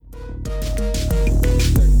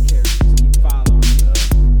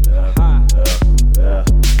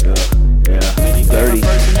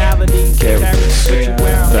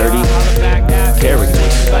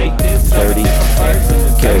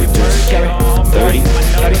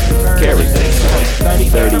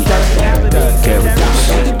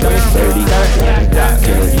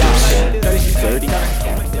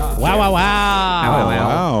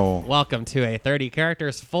Welcome to a 30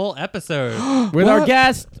 characters full episode with our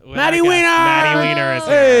guest, Maddie Weiner. Maddie Weiner is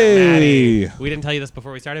here. Hey. Maddie, we didn't tell you this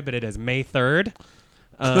before we started, but it is May 3rd.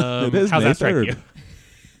 It is how's May that strike 3rd. you?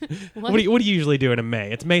 What do you usually do in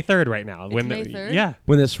May? It's May 3rd right now. It's May 3rd? Yeah.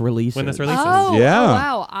 When this releases. Oh, Yeah. oh,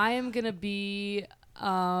 wow. I am going to be...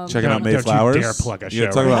 Checking out Don't Mayflowers. you dare plug a show. Yeah,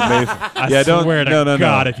 talk about I swear to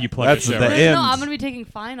God if you plug That's a show. the right end. No, I'm going to be taking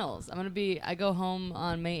finals. I go home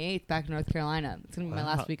on May 8th back to North Carolina. It's going to be my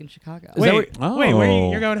last week in Chicago. Wait, Oh.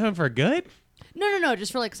 you're going home for good? No,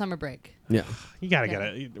 just for like summer break. Yeah. You gotta Yeah.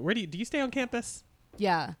 get it. Where do you stay on campus?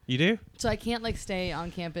 Yeah. You do? So I can't like stay on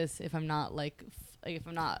campus if I'm not if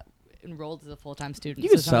I'm not enrolled as a full-time student. You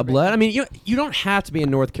can So summer break- sublet. I mean, you don't have to be in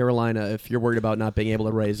North Carolina if you're worried about not being able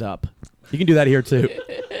to raise up. You can do that here too.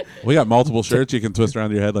 We got multiple shirts you can twist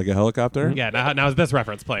around your head like a helicopter. Yeah. Now is this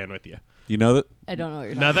reference playing with you? You know that? I don't know what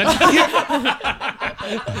you're talking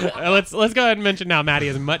Nothing. Let's go ahead and mention now. Maddie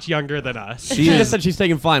is much younger than us. She just said she's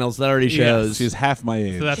taking finals. That already shows. She's half my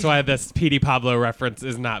age. So that's why this P.D. Pablo reference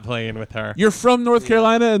is not playing with her. You're from North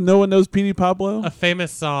Carolina and no one knows P.D. Pablo? A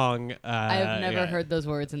famous song. I have never heard those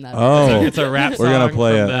words in that. Oh. It's a rap song. We're gonna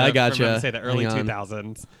play from it. The, I gotcha. From, say the early Hang on.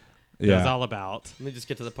 2000s. Yeah. It was all about. Let me just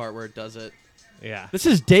get to the part where it does it. Yeah. This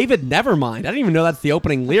is David Nevermind. I didn't even know that's the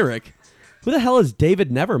opening lyric. Who the hell is David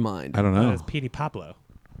Nevermind? I don't know. It's P.D. Pablo.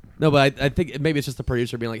 No, but I think maybe it's just the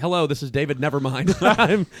producer being like, "Hello, this is David Nevermind."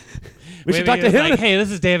 we should Maybe talk to it's him. Like, hey, this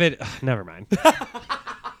is David. Never mind.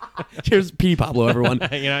 Here's P. Pablo, everyone.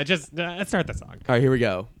 Just start the song. All right, here we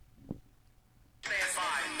go.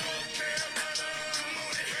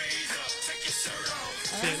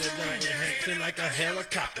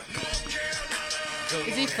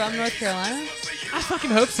 Is he from North Carolina? I fucking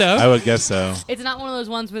hope so. I would guess so. It's not one of those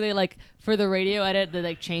ones where they like for the radio edit they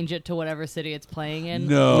like change it to whatever city it's playing in.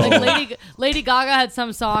 No. Like Lady Gaga had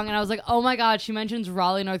some song and I was like, oh my god, she mentions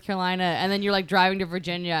Raleigh, North Carolina, and then you're like driving to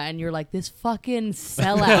Virginia and you're like, this fucking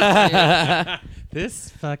sellout. Dude. This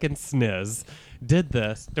fucking sniz did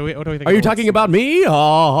this. What do we think? Are you of talking this? about me?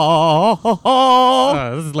 Oh.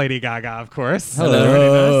 This is Lady Gaga, of course. Hello.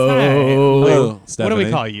 Hello, What do Stephanie.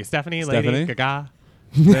 we call you? Stephanie? Stephanie? Lady Gaga?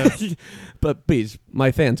 But please,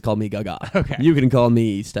 my fans call me Gaga. Okay. You can call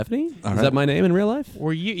me Stephanie. All Is right. that my name in real life?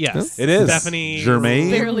 Were you? Yes. It is. Stephanie. Germaine?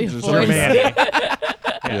 Barely Just afford Germaine. Germaine.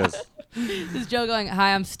 Yes. This Joe going,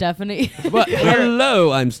 hi, I'm Stephanie. But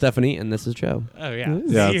hello, I'm Stephanie, and this is Joe. Oh, yeah.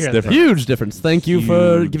 Yeah, You it's hear different. Huge difference. Thank you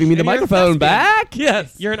for Huge. giving me the And you're a microphone thespian. back.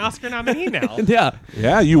 Yes. You're an Oscar nominee now. Yeah.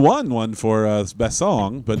 Yeah, you won one for Best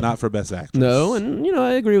Song, but not for Best Actress. No, and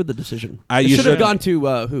I agree with the decision. You It should have should- gone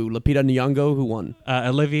to who? Lupita Nyong'o, who won?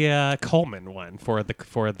 Olivia Colman won for the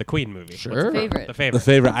Queen movie. Sure. Favorite. The The favorite.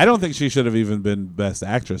 favorite. I don't think she should have even been Best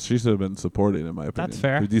Actress. She should have been supporting, in my opinion. That's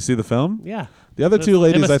fair. Did you see the film? Yeah. The other two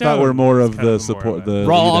ladies Emma I thought Stone were more was of kind the of more support. of The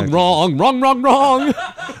Wrong, lead wrong.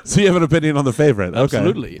 actress. So you have an opinion on the favorite? Okay.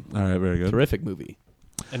 Absolutely. All right. Very good. Terrific movie.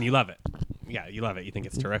 And you love it. Yeah, you love it. You think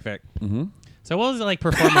it's terrific. Mm-hmm. So what was it like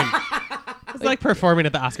performing? It's like performing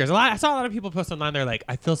at the Oscars. I saw a lot of people post online. They're like,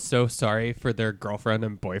 I feel so sorry for their girlfriend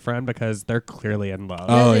and boyfriend because they're clearly in love.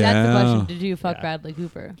 Oh, That's the yeah. question. Did you fuck Yeah. Bradley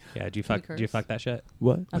Cooper? Yeah, did you Can fuck you curse? that shit?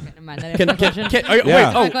 What? Okay, never mind. That answers my question.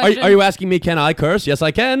 Yeah. Wait, are you asking me, can I curse? Yes,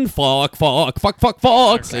 I can. Fuck.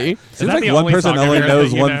 Okay. See? Is Seems that like the one only person song only I've heard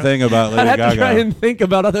knows that you one know? thing about I'd Lady have to try Gaga. and think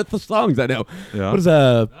about other songs I know. Yeah. What is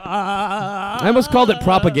I almost called it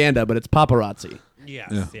propaganda, but it's paparazzi. Yes,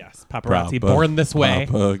 Yeah. yes. Paparazzi, Born This Way.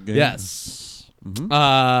 Propaganda. Yes.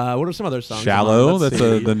 Mhm. What are some other songs? Shallow. Let's That's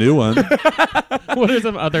see. the new one. What are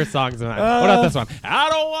some other songs? What about this one? I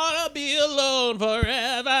don't want to be alone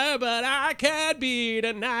forever, but I can't be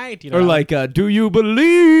tonight. You know? Or like, do you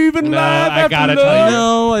believe in No, life I after gotta love? tell you.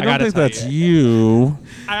 No, I I don't gotta think tell that's you.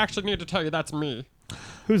 I actually need to tell you that's me.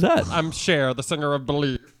 Who's that? I'm Cher, the singer of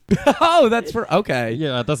Believe. Oh, that's for okay.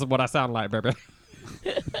 Yeah, this is what I sound like, baby.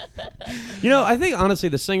 I think honestly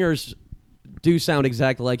the singers do sound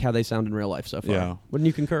exactly like how they sound in real life so far. Yeah. Wouldn't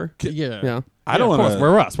you concur? Yeah. Yeah. I don't Of want course,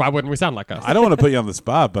 we're us. Why wouldn't we sound like us? I don't want to put you on the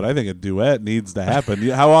spot, but I think a duet needs to happen.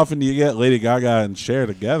 How often do you get Lady Gaga and Cher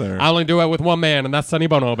together? I only do it with one man, and that's Sonny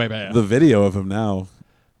Bono, baby. The video of him now.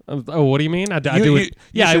 Oh, what do you mean? I do You it.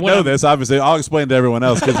 Yeah, you I should wanna- know this, obviously. I'll explain to everyone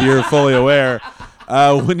else because you're fully aware.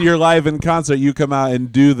 when you're live in concert, you come out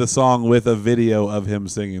and do the song with a video of him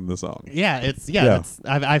singing the song. Yeah, Yeah.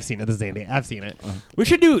 I've seen it. This is Andy. I've seen it. We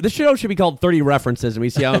should do this show should be called 30 References, and we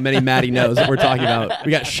see how many Maddie knows that we're talking about.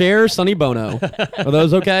 We got Cher, Sonny Bono. Are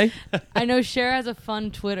those okay? I know Cher has a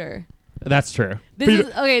fun Twitter. That's true. This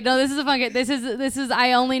is okay. No, this is a fun. This is.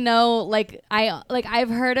 I only know I've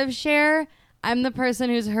heard of Cher. I'm the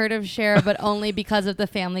person who's heard of Cher, but only because of the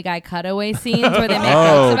Family Guy cutaway scenes where they make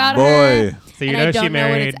jokes about her. So you and know I she don't know what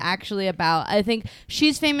married. it's actually about. I think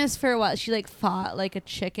she's famous for what? She fought like a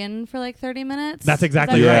chicken for 30 minutes. That's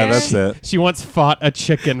exactly Is that Yeah, right. that's it. She once fought a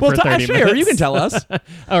chicken Well, for 30 Cher, minutes. you can tell us.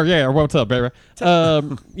 Oh yeah, what's up, baby?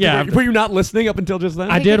 Yeah, Were you not listening up until just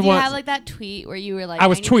then? I did You once. had that tweet where you were like, I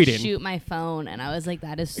was need to tweeting. shoot my phone, and I was like,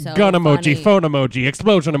 that is so gun emoji, funny. phone emoji,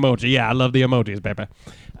 explosion emoji. Yeah, I love the emojis, baby.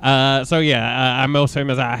 So yeah, I'm most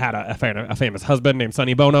famous. I had a famous husband named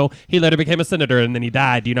Sonny Bono. He later became a senator, and then he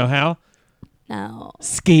died. Do you know how? No,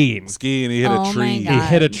 Skiing. Skiing, he hit Oh a my tree. He God.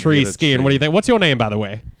 hit a tree Hit a skiing. tree. What do you think? What's your name, by the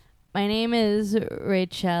way? my name is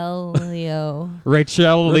Rachel Leo.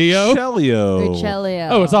 Rachel Leo. Rachelio. Rachel Leo.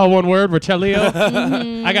 Oh, it's all one word, Rachelio.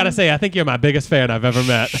 I gotta say, I think you're my biggest fan I've ever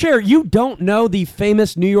met. Cher, you don't know the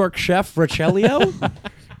famous New York chef Rachelio?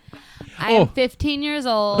 I am Oh. 15 years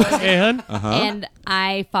old, And and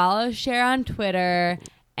I follow Cher on Twitter,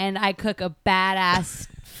 and I cook a badass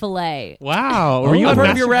filet. wow, I've heard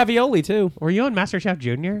of your ravioli too. Were you on MasterChef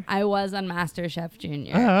Junior? I was on MasterChef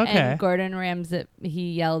Junior. Oh, okay. And Gordon Ramsay,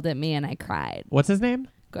 he yelled at me, and I cried. What's his name?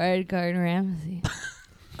 Gordon Ramsay.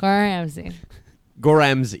 Gordon Ramsay.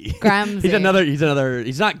 Goramsey. Gramsay.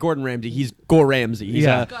 He's not Gordon Ramsay. He's Gore Ramsay. He's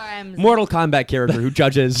Yeah. a Gramsay. Mortal Kombat character who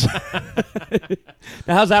judges.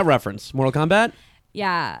 Now, how's that reference? Mortal Kombat?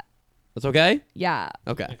 Yeah. That's okay? Yeah.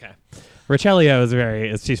 Okay. Okay. Rachelio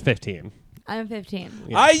she's 15. I'm 15.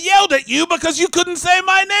 I yelled at you because you couldn't say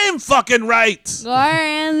my name fucking right. Gordon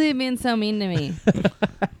Ramsay being so mean to me.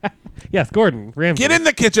 Yes, Gordon Ramsay. Get in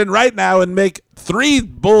the kitchen right now and make 3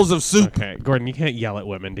 bowls of soup. Okay, Gordon, you can't yell at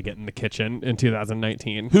women to get in the kitchen in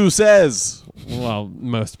 2019. Who says? Well,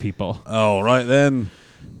 most people. Oh, right then.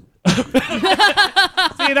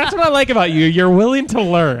 See, that's what I like about you. You're willing to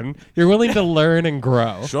learn. You're willing to learn and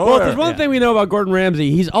grow. Sure. Well, if there's one thing we know about Gordon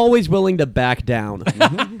Ramsay, he's always willing to back down.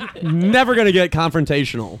 Never going to get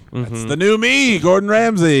confrontational. It's the new me, Gordon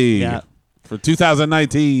Ramsay. Yeah. For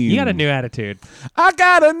 2019. You got a new attitude. I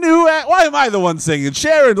got a new. Why am I the one singing?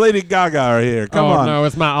 Cher and Lady Gaga are here. Come oh, on. no,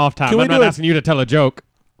 it's my off time. Can we I'm not do it? asking you to tell a joke.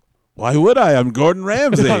 Why would I? I'm Gordon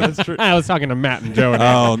Ramsay. I was talking to Matt and Joe and,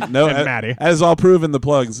 Oh no! and Maddie. As I'll prove in the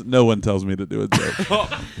plugs, no one tells me to do a joke,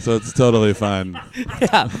 so it's totally fine.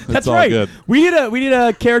 Yeah, that's all right. good. We did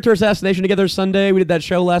a character assassination together Sunday. We did that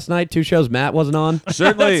show last night. 2 shows Matt wasn't on.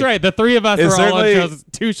 Certainly, That's right. The three of us It were all on certainly- shows,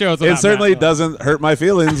 2 shows. It without certainly Matt. doesn't hurt my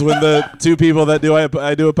feelings when the 2 people that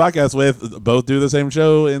I do a podcast with both do the same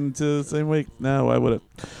show into the same week. No, why would it?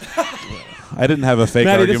 I didn't have a fake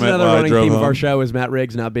Maddie, this is argument another while I running drove theme of home. our show is Matt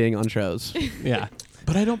Riggs not being on shows. Yeah.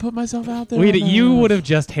 But I don't put myself out there. You would have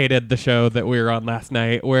just hated the show that we were on last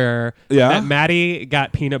night where Yeah? Maddie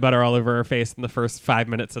got peanut butter all over her face in the first 5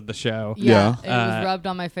 minutes of the show. Yeah. It was rubbed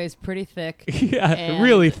on my face pretty thick. Yeah, And-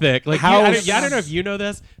 really thick. Like How I don't know if you know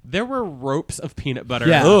this. There were ropes of peanut butter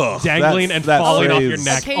Yeah. Ugh, dangling that's- and that's falling off your crazy.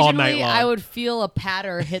 neck all night Occasionally, long. I would feel a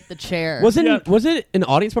patter hit the chair. Was it Yeah. was it an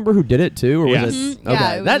audience member who did it too, or Yes. was Mhm. it? Yeah,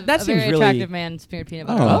 Okay, it was that a seems very really. attractive man smeared peanut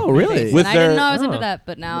butter. Oh. all over my really? face. With And I didn't their- know I was into Oh. that,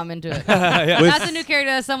 but now I'm into it. With- That's a new character.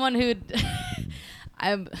 As someone who,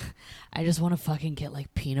 I just want to fucking get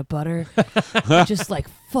like peanut butter, just like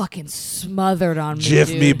fucking smothered on me. Jiff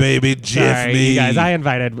dude. me, baby, jiff Sorry, me. you guys. I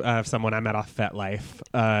invited someone I met off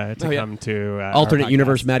FetLife to yeah. come to our Alternate podcast.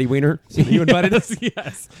 universe, Maddie Wiener. You invited us.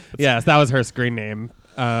 yes, that was her screen name.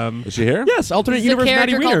 Is she here? Yes, alternate This is a universe,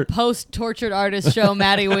 Maddie character Wiener. called Post-Tortured Artist Show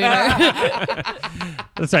Maddie Wiener.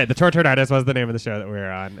 That's right. The Tortured Artist was the name of the show that we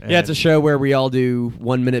were on. Yeah, it's a and show where we all do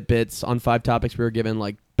 1-minute bits on 5 topics we were given,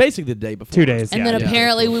 like basically the day before. 2 days. And yeah, then yeah.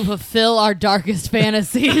 apparently we fulfill our darkest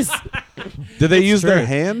fantasies. Did they use their true.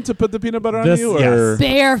 hand to put the peanut butter on This- you? yes. Or?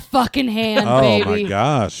 Bare fucking hand, Oh baby. my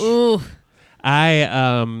gosh. Ooh,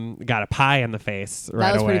 I got a pie in the face right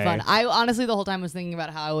that was away. pretty fun. I honestly the whole time was thinking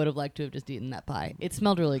about how I would have liked to have just eaten that pie. It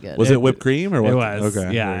smelled really good. Was it whipped cream or what? It was,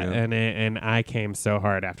 Okay. yeah, there you go. and I came so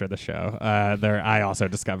hard after the show. I also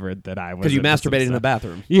discovered that I was Because you into some masturbated in the stuff.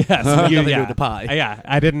 bathroom. Yes, Nothing to do yeah. with the pie. Yeah,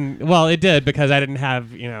 I didn't. Well, it did because I didn't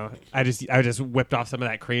have. I just whipped off some of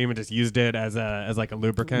that cream and just used it as like a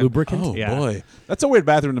lubricant. Lubricant? Oh Yeah. boy, that's a weird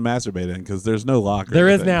bathroom to masturbate in because there's no lock. or There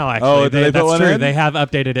is anything. now actually. Oh, did they put that's one true. in? They have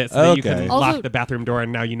updated it so that you Okay. can Also- lock the bathroom door,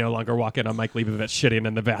 and now you no longer walk in on Mike Leibovitz shitting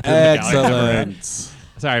in the bathroom. The galley never Excellent. ends.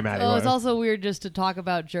 Sorry, Maddie. Oh, it's what? also weird just to talk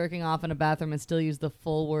about jerking off in a bathroom and still use the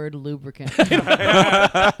full word lubricant.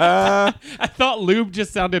 I thought lube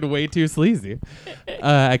just sounded way too sleazy.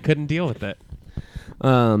 I couldn't deal with it.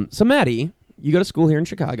 So Maddie, you go to school here in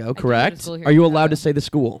Chicago, correct? school here Are in you allowed Chicago. to say the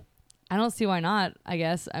school? I don't see why not. I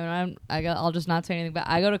guess. I mean, I'll just not say anything. But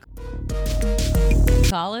I go to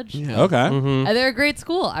college. Okay. Mm-hmm. They're a great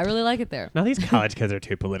school. I really like it there. Now these college kids are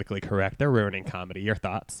too politically correct. They're ruining comedy. Your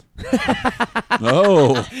thoughts?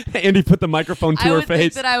 Oh. Andy put the microphone to I her would think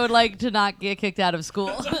face. that I would like to not get kicked out of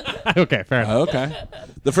school. Okay, fair enough. Okay.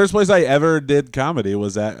 The first place I ever did comedy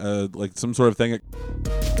was at like some sort of thing at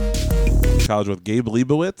college with Gabe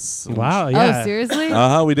Leibowitz. Wow. Yeah. Oh, seriously?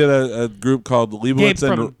 We did a group called Gabe Leibowitz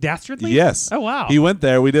from and Dastardly? Yes. Oh, wow. He went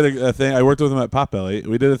there. We did a thing. I worked with him at Potbelly.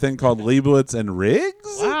 We did a thing called Leibowitz and Riggs.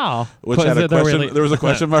 Wow. Which had a They're question. really- There was a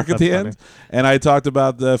question mark at That's the funny. end, and I talked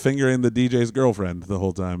about the fingering the DJ's girlfriend the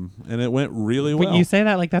whole time, and it went really But well. you say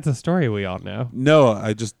that like that's a story we all know. No,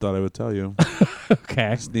 I just thought I would tell you.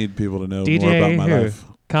 Okay. Just need people to know DJ more about my who? life.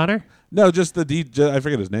 Connor? No, just the DJ. I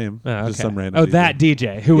forget his name. Oh, okay. Just some random. Oh, DJ. that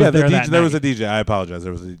DJ. Who was Yeah, the there DJ. that There was night? a DJ. I apologize.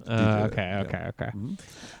 There was a DJ. Okay, Yeah. okay.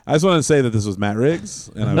 I just wanted to say that this was Matt Riggs,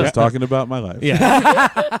 and I was talking about my life. Yeah.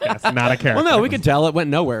 Yes, not a character. Well, no, we could tell it went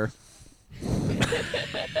nowhere.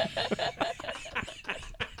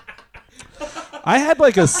 I had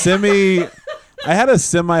like a semi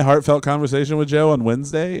heartfelt conversation with Joe on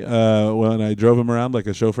Wednesday when I drove him around like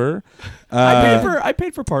a chauffeur. I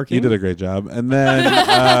paid for parking. He did a great job, and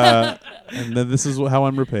then this is how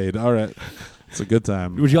I'm repaid. All right, it's a good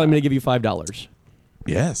time. Would you like me to give you $5?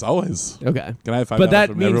 Yes, always. Okay. Can I have $5? But that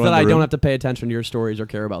from means everyone that in I the don't room? have to pay attention to your stories or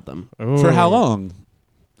care about them. For how Ooh. long?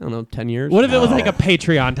 I don't know, 10 years? What if it was like a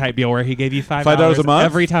Patreon type deal where he gave you $5 $5 a month?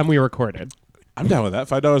 every time we recorded? I'm down with that.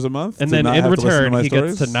 $5 a month, And to then not in have to listen to return, my he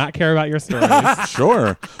stories? gets to not care about your stories.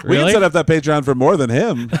 Sure, we can Really? set up that Patreon for more than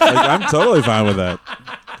him. Like, I'm totally fine with that.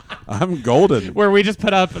 I'm golden. Where we just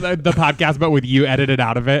put up the podcast, but with you edited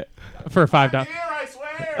out of it for $5. I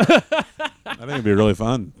swear. I think it'd be really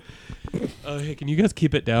fun. Hey, can you guys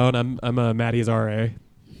keep it down? I'm Maddie's RA.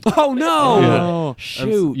 Oh, no. Yeah.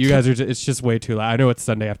 Shoot. You guys are. It's just way too loud. I know it's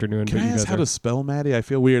Sunday afternoon, Can but I you ask guys how are. to spell Maddie? I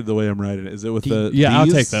feel weird the way I'm writing it. Is it with the Yeah, I'll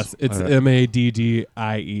Ds? take this. It's All right.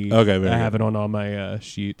 Maddie. Okay, very I have good. it on all my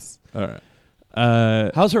sheets. All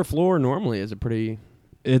right. How's her floor normally? Is it pretty...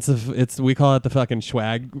 It's we call it the fucking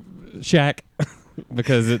swag shack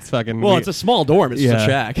because it's fucking. Well, it's a small dorm. It's just Yeah. a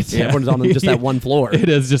shack. It's Yeah. everyone's on just that one floor. It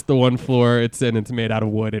is just the one floor. It's made out of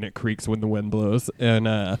wood and it creaks when the wind blows. And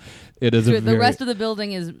it is a The very, rest of the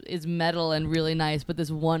building is metal and really nice, but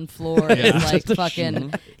this one floor Yeah. is like Just a fucking.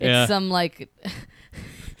 sheet. It's Yeah. some like.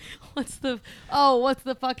 what's the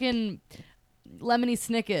fucking Lemony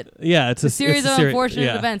Snicket? Yeah, it's A a series it's of a unfortunate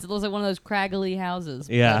yeah. events. It looks like one of those craggly houses.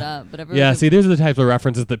 Yeah. But Yeah, see, these are the types of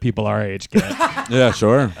references that people our age get. Yeah,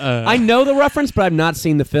 sure. I know the reference, but I've not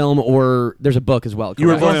seen the film, or there's a book as well. You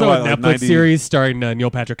were correct? born in Also, what, a like Netflix 90 series starring Neil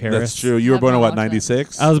Patrick Harris. That's true. You were I've born in not what, watched that.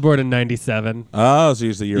 96? I was born in '97. Oh, so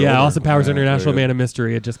you're just a year Yeah, older. Austin Powers All right, International very Man good. of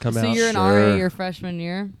Mystery had just come So out. you're an Sure. RA your freshman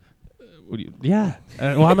year. Yeah.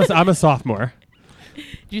 Well, I'm a sophomore. Did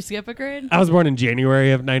you skip a grade? I was born in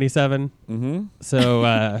January of '97. Mm-hmm.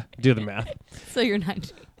 So do the math. So you're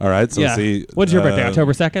 90, All right, so yeah. see. When's your birthday?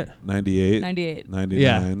 October 2nd? 98, 98.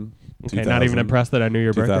 99, Okay, not 2000, even impressed that I knew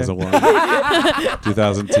your birthday. 2001,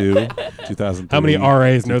 2002, 2003. How many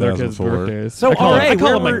RAs know their kids' 2004, birthdays? So I call, RA, I call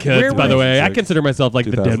where them my were- kids, where by were the you? way. I consider myself like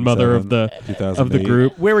the den mother of the 2008,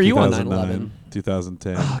 group. Where were you on 2009, 9/11?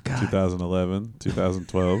 2010, Oh, God. 2011,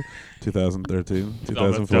 2012, 2013, He's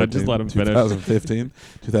almost done. 2014, Just let him finish. 2015,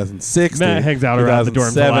 2016. Matt hangs out around the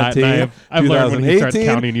dorms a lot, and 2017, I've learned when he starts 2018,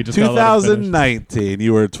 counting, you just gotta let him finish. 2019.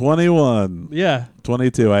 You were 21. Yeah.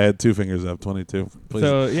 22. I had two fingers up. 22. Please.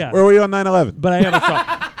 So yeah. Where were you on 9/11? But I am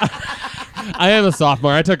I am a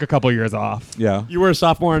sophomore. I took a couple years off. Yeah. You were a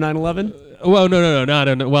sophomore on 9/11? Well, no.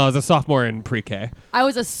 Well, I was a sophomore in pre-K. I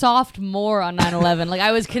was a sophomore on 9/11. Like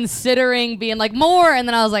I was considering being like more, and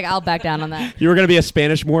then I was like, I'll back down on that. You were going to be a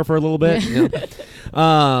Spanish more for a little bit? Yeah.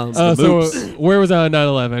 the So moops. where was I on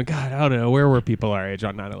 9/11? God, I don't know. Where were people our age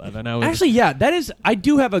on 9/11? I was Actually, yeah, that is... I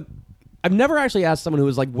do have a... I've never actually asked someone who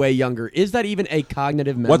was like way younger. Is that even a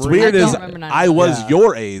cognitive memory? What's weird I is don't remember 9/11. I was Yeah.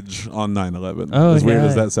 your age on 9/11. Oh, as weird yeah.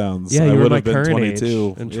 as that sounds. Yeah, I you were would my have been current 22.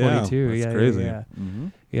 age. And Yeah, 22. that's Yeah, crazy. yeah. Mm-hmm.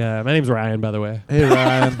 Yeah, my name's Ryan, by the way. Hey,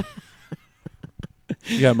 Ryan.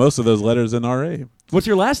 You got most of those letters in RA. What's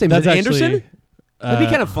your last name? That's Is it actually, Anderson? That'd be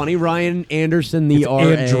kind of funny. Ryan Anderson, the it's RA.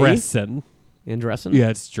 Andressen. Andressen? Yeah,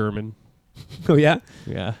 it's German. Oh, yeah?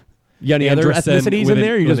 Yeah. You got any other Anderson ethnicities with in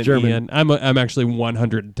there? Or you're with just an German. Ian. I'm actually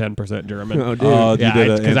 110% German. Oh, dude. Oh, you Yeah,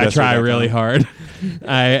 did because I try ancestry.com. really hard.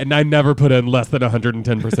 I never put in less than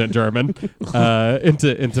 110% German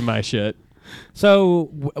into my shit. So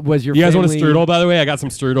was your You guys want a family, strudel, by the way? I got some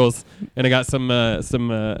strudels and I got some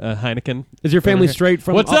Heineken. Is your family over here. straight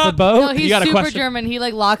from What's off up? the boat? No, You he's got a super question? German. He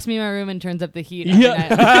like locks me in my room and turns up the heat. Yeah.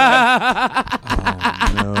 Every night.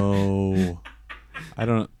 Oh, no. I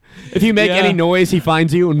don't. If you make Yeah. any noise, he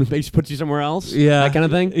finds you and puts you somewhere else. Yeah, that kind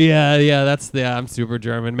of thing. Yeah. I'm super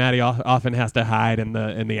German. Maddie often has to hide in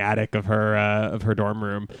the attic of her dorm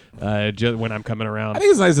room when I'm coming around. I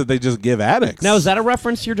think it's nice that they just give addicts. Now, is that a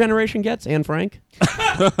reference your generation gets, Anne Frank?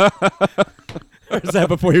 Or is that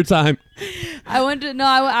before your time? I went to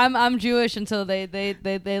I'm Jewish until they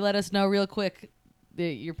let us know real quick.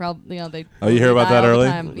 You're probably they. Oh, you hear about die that all the early?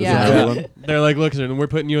 time. Is Yeah. that early? They're like, look, we're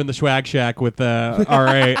putting you in the swag shack with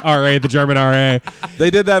RA, the German RA. They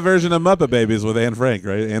did that version of Muppet Babies with Anne Frank,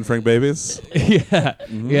 right? Anne Frank Babies. Yeah,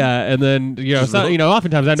 and then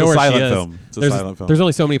oftentimes I know a where she silent is. film. It's a silent film. There's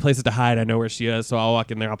only so many places to hide. I know where she is, so I'll walk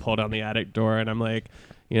in there. I'll pull down the attic door, and I'm like,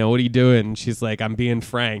 what are you doing? And she's like, I'm being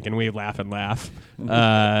Frank, and we laugh. And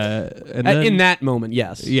then, In that moment,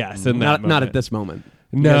 yes. yes, in that Not moment. at this moment.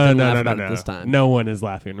 You No, guys didn't no, laugh no, about no, it no. this time. No one is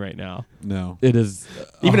laughing right now. No. It is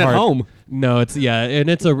Even at hard- home. No, it's and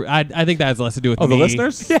it's I think that has less to do with Oh, the me.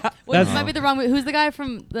 listeners? Yeah. Well, this That's- might be the wrong. Who's the guy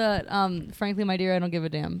from the Frankly, My Dear, I Don't Give a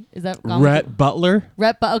Damn? Is that gone? Rhett Butler.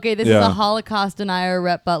 Okay, this is Yeah. a Holocaust denier,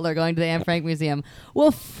 Rhett Butler, going to the Anne Frank Museum.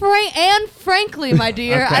 Well, frankly, my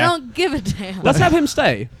dear, Okay. I don't give a damn. Let's have him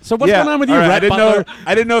stay. So what's going on with you, all right, Rhett Butler?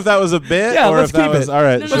 I didn't know if that was a bit Yeah, or let's if that keep was it. all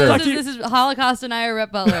right. No, sure. this is Holocaust denier,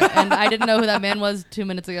 Rhett Butler, and I didn't know who that man was 2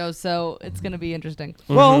 minutes ago, so it's gonna be interesting.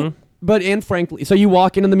 Well, but Anne Frankly, so you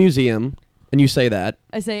walk into the museum and you say that.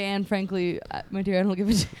 I say, Anne Frankly, my dear, I don't give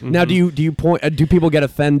a damn. Now, do you point? Do people get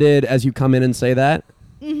offended as you come in and say that?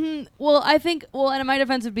 Well, I think, and in my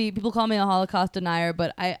defense would be, people call me a Holocaust denier,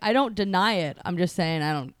 but I don't deny it. I'm just saying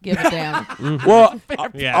I don't give a damn. Well,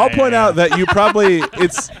 Yeah, I'll point yeah. out that you probably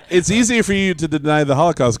it's easier for you to deny the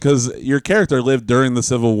Holocaust because your character lived during the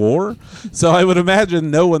Civil War. So I would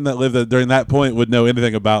imagine no one that lived during that point would know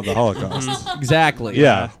anything about the Holocaust. Exactly.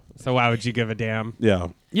 Yeah, So why would you give a damn? yeah.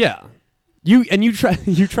 Yeah. You try.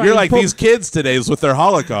 You're and like pull- these kids today with their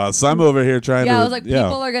Holocaust. I'm over here trying to. Yeah, I was like, yeah.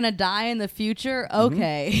 people are gonna die in the future?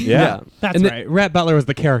 Okay. Yeah. That's And the- right. Rhett Butler was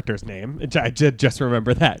the character's name. I did just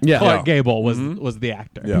remember that. Yeah. Clark Yeah. Gable was the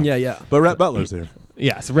actor. Yeah. Yeah. But Rhett Butler's here.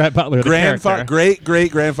 Yes, Rhett Butler, the character. Great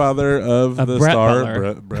grandfather of the Brett star,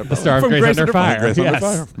 Butler. Brett The star of From Grace Grace Under Under Fire. Fire. Grace Under Yes.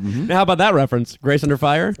 Fire. Mhm. Now, how about that reference? Grace Under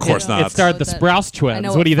Fire. Of course not. It starred the That- Sprouse I twins.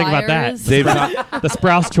 know What do you think what about that? fire is. Dave, The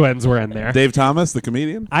Sprouse twins were in there. Dave Thomas, the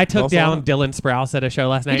comedian. I took Also down on it. Dylan Sprouse at a show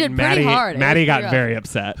last night, did and pretty Maddie, hard. It Maddie was got pretty very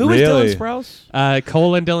upset. Who is Really? Dylan Sprouse?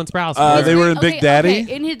 Cole and Dylan Sprouse. They were in Big Daddy?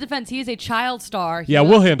 Okay, in his defense, he is a child star. He yeah, was-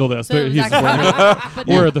 we'll handle this. So He's- exactly. But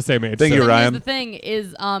we're at the same age. Thank so. you, Here's Ryan. the thing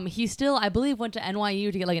is, he still, I believe, went to NYU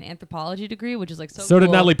to get like an anthropology degree, which is like so. So did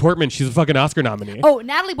cool. Natalie Portman. She's a fucking Oscar nominee. Oh,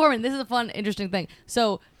 Natalie Portman. This is a fun, interesting thing.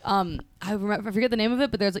 So, I forget the name of it,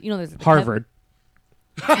 but there's there's Harvard.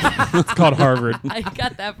 It's called Harvard. I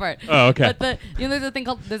got that part. Oh, okay. But there's a thing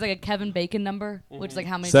called there's like a Kevin Bacon number, which is like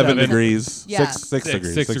how many 7 times- degrees. Yeah. Six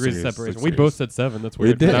degrees. Six degrees separation. Six We degrees. both said 7. That's We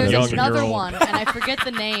weird. did. but I'm There's young There's and you're another old. one, and I forget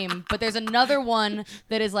the name, but there's another one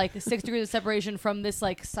that is like 6 degrees of separation from this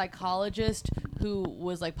like psychologist who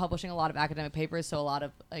was like publishing a lot of academic papers. So a lot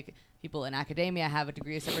of like people in academia have a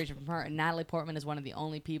degree of separation from her, and Natalie Portman is one of the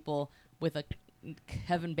only people with a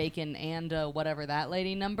Kevin Bacon and whatever that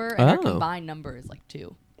lady number, and her Oh. combined number is like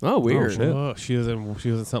 2. Oh, weird. shit. Oh, she was in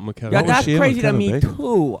something with Kevin. Yeah, What was that's she in with crazy to Kevin me Bacon?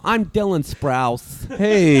 too. I'm Dylan Sprouse,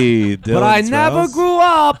 Hey, Dylan but I never Sprouse. grew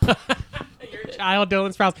up. Your child,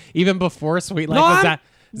 Dylan Sprouse. Even before Sweet Life No, was I'm-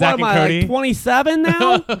 Zach what am and I, Cody. like 27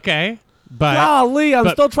 now? Okay. But Golly, I'm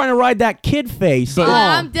but- still trying to ride that kid face. But- Oh.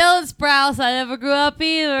 I'm Dylan Sprouse. I never grew up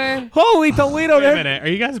either. Holy Toledo! wait a there- minute. Are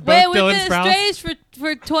you guys both Wait, we've Dylan been Sprouse? estranged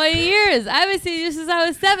for 20 years. I haven't seen you since I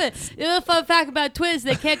was 7. The other fun fact about twins,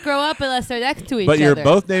 they can't grow up unless they're next to each But other. you're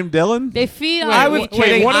both named Dylan? They feed on I was wait,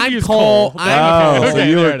 kidding. one of I'm you's Cole. Cole. I'm Oh, Okay, so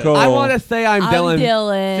you there were it is. Cole. I want to say I'm Dylan.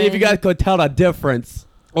 Dylan. See if you guys could tell the difference.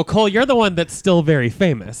 Well, Cole, you're the one that's still very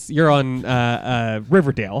famous. You're on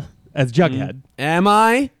Riverdale as Jughead. Am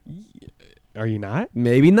I? Are you not?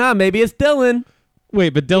 Maybe not. Maybe it's Dylan.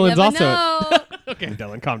 Wait, but You Dylan's never also know. okay.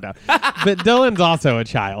 Dylan, calm down. But Dylan's also a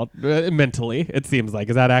child mentally. It seems like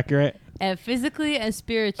is that accurate? And physically and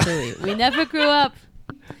spiritually. We never grew up.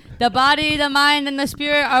 The body, the mind, and the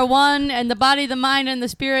spirit are one, and the body, the mind, and the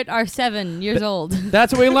spirit are 7 years old.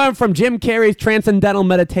 That's what we learned from Jim Carrey's Transcendental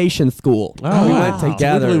Meditation School. Oh, we wow. went I believe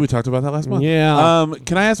together. we talked about that last month. Yeah.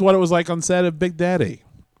 Can I ask what it was like on set of Big Daddy?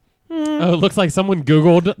 Oh, it looks like someone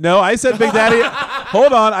Googled. No, I said Big Daddy.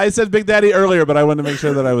 Hold on, I said Big Daddy earlier, but I wanted to make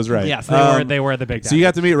sure that I was right. Yes, they were the big. So you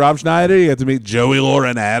got to meet Rob Schneider. You got to meet Joey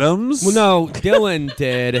Lauren Adams. Well, no, Dylan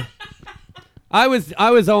did. I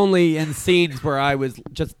was only in scenes where I was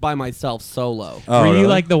just by myself solo. Oh, Were you really?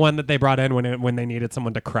 like the one that they brought in when they needed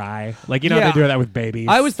someone to cry? Like, you know, Yeah. they do that with babies.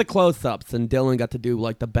 I was the close-ups, and Dylan got to do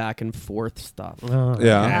like the back and forth stuff. Oh,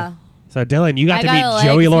 Yeah. Yeah. So Dylan, you got I to got meet the legs,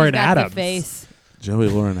 Joey he's Lauren got the Adams. face. Joey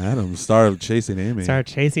Lauren Adams, star of Chasing Amy. Start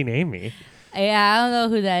chasing Amy. Yeah, I don't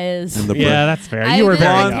know who that is. And the Yeah, that's fair. I You were didn't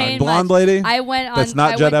very blonde- young. retain blonde much. lady? I went on. That's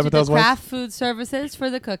not I Judd went to Apatow's the wife? Kraft Food Services for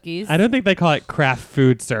the cookies. I don't think they call it Kraft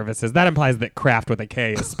Food Services. That implies that Kraft with a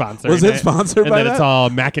K is sponsored. Was it sponsored and by that? that? It's all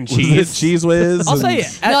mac and Was cheese. it Cheese Whiz? I'll and- say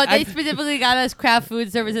it. No, I- they specifically got us Kraft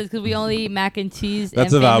Food Services because we only eat mac and cheese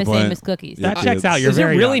That's and a valid famous point. Amos cookies. Yeah. That checks out. You're is it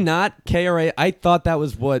very really young. not KRA? I thought that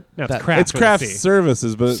was what. No, it's that, Kraft. It's with a Kraft C.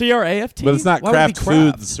 Services, but CRAFT. but it's not Why would it Kraft be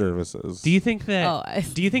Kraft? Food Services. Do you think that? Oh, I-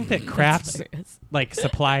 do you think that Kraft's hilarious. like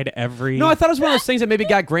supplied every? No, I thought it was one of those things that maybe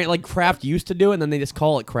got grant like Kraft used to do it, and then they just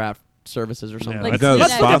call it Kraft Services or something. No, Like, it's, No, Kleenex.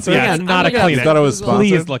 it's sponsored. yeah, it's I'm not a looking at it. Kleenex. You thought it was Google. sponsored?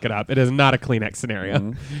 Please look it up. It is not a Kleenex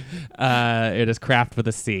scenario. It is Kraft with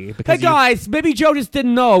a C. Hey Because guys, maybe Joe just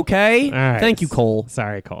didn't know. Okay, All right. thank you, Cole.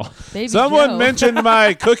 Sorry, Cole. Baby Someone Joe. mentioned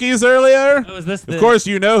my cookies earlier. Oh, is this? Of course,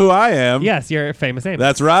 you know who I am. Yes, you're famous. Amos.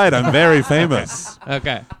 That's right. I'm very famous.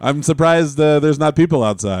 okay. I'm surprised there's not people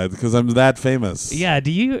outside because I'm that famous. Yeah.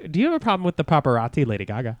 Do you have a problem with the paparazzi, Lady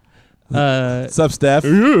Gaga? What's up, Steph?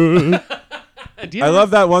 Do you I ever- love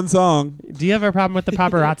that one song. Do you have a problem with the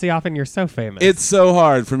paparazzi? Often you're so famous. It's so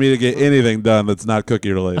hard for me to get anything done that's not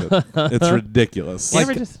cookie related. It's ridiculous. Do you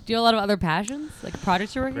ever just Do you have a lot of other passions, like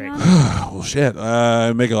projects you're working Great. on? Oh shit!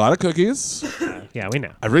 I make a lot of cookies. yeah, we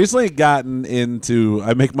know. I've recently gotten into.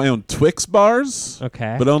 I make my own Twix bars.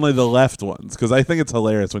 Okay. But only the left ones because I think it's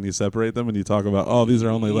hilarious when you separate them and you talk about, oh, these are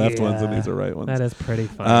only left ones and Yeah, these are right ones. That is pretty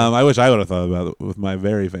fun. I wish I would have thought about it with my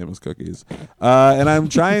very famous cookies. And I'm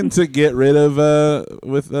trying to get rid of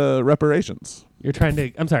with reparations. You're trying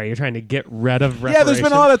to get rid of reparations. Yeah, there's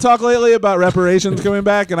been a lot of talk lately about reparations coming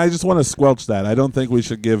back, and I just want to squelch that. I don't think we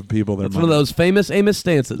should give people their It's money. one of those famous Amos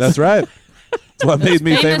stances. That's right. It's what made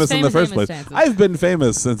me Famous, famous in the famous, first famous place. stances. I've been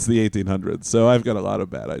famous since the 1800s, so I've got a lot of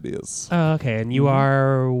bad ideas. Oh, okay. And you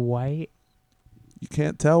are white? You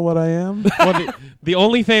can't tell what I am? Well, the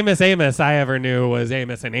only famous Amos I ever knew was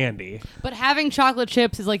Amos and Andy. But having chocolate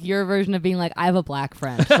chips is like your version of being like, I have a black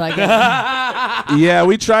friend. So I get Yeah,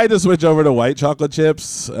 we tried to switch over to white chocolate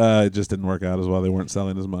chips. It just didn't work out as well. They weren't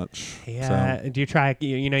selling as much. Yeah. So. Do you try?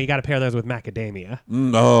 You know, you got to pair those with macadamia.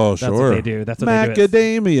 Oh, That's sure. what they do. That's what they do.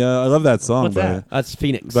 Macadamia. I love that song. What's by, that? That's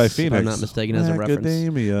Phoenix. By If Phoenix. I'm not mistaken as a reference.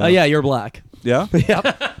 Macadamia. Yeah, you're black. Yeah?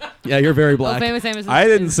 Yep. Yeah, you're very oh, black. famous Amos. I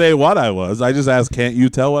didn't say what I was. I just asked, can't you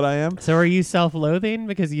tell what I am? So are you self-loathing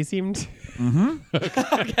because you seemed?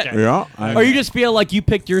 Yeah. Or you just feel like you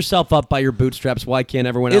picked yourself up by your bootstraps. Why can't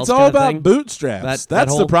everyone else? It's all kind of about thing? bootstraps. That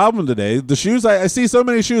That's the whole- problem today. The shoes, I see so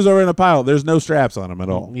many shoes over in a pile. There's no straps on them at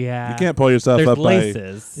all. Yeah. You can't pull yourself There's up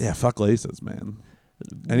laces. by... Yeah, fuck laces, man.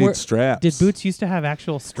 I Were- need straps. Did Boots used to have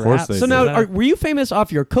actual straps? course they So did. now, were you famous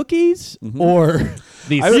off your cookies or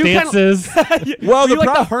These I would- stances? Well, were you the like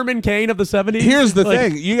pro- the Herman Cain of the '70s? Here's the Like-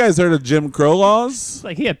 thing. You guys heard of Jim Crow laws?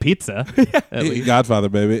 like he had pizza. At least. Godfather,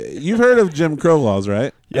 baby. You've heard of Jim Crow laws,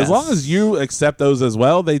 right? Yes. As long as you accept those as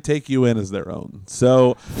well, they take you in as their own.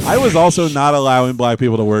 So I was also not allowing black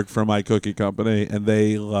people to work for my cookie company, and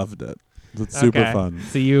they loved it. It's super Okay. fun.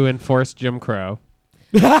 So you enforced Jim Crow.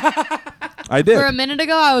 I did. For a minute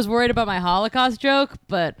ago, I was worried about my Holocaust joke,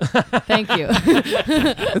 but thank you.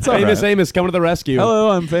 It's all famous right. Amos coming to the rescue. Hello,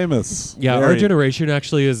 I'm famous. Yeah, our Very. generation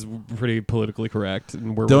actually is pretty politically correct,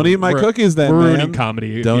 and we're Don't eat my we're- cookies. cookies then, We're man. ruining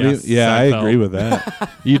comedy. Don't Yes, eat. Yeah, I Seinfeld. agree with that.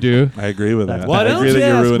 You do. I agree with that. Why I don't agree you that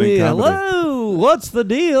you're ask ruining me? comedy. Hello, what's the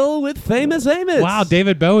deal with famous Amos? Wow,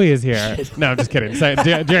 David Bowie is here. No, I'm just kidding. Jerry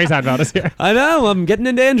Seinfeld is here. I know. I'm getting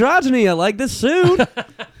into androgyny. I like this suit.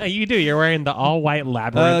 You do. You're wearing the all-white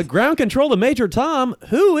labyrinth. Ground control to Major Tom.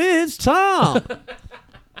 Who is Tom?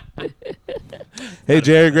 Hey,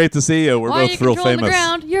 Jerry, great to see you. We're Why are both you real controlling the famous.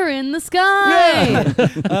 ground? You're in the sky.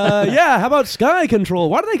 Yeah, how about sky control?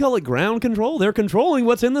 Why do they call it ground control? They're controlling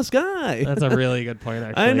what's in the sky. That's a really good point,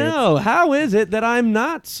 actually. I know. How is it that I'm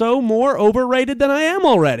not so more overrated than I am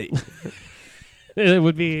already? It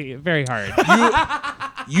would be very hard.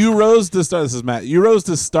 You rose to start. This is Matt. You rose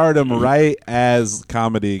to stardom right as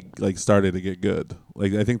comedy like started to get good.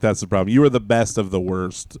 Like I think that's the problem. You were the best of the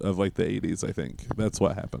worst of like the 80s. I think that's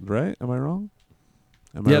what happened. Right? Am I wrong?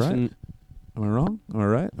 Am I Yes. right? Am I wrong? Am I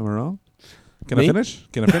right? Am I wrong? Can Me? I finish?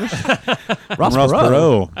 Can I finish? Ross Ross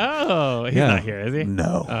Perot. Perot. Oh, he's Yeah. not here, is he?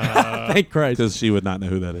 No, Thank Christ. because she would not know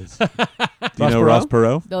who that is. Do you Ross know Perot? Ross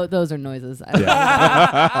Perot? Those are noises.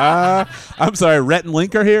 I'm sorry, Rhett and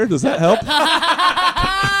Link are here. Does that help?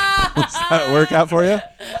 Does that work out for you?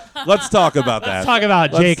 Let's talk about that. Let's talk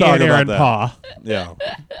about Let's Jake talk and about Aaron that. Paw. Yeah.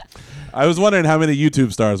 I was wondering how many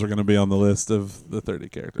YouTube stars were going to be on the list of the 30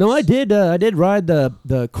 characters. No, I did. I did ride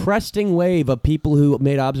the cresting wave of people who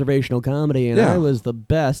made observational comedy, and Yeah. I was the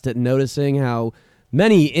best at noticing how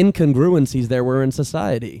many incongruencies there were in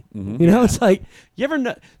society. Mm-hmm. You know, it's like you ever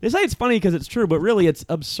know. They say it's funny because it's true, but really it's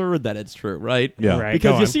absurd that it's true, right? Yeah. Right.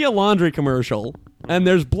 Because go you on. see a laundry commercial and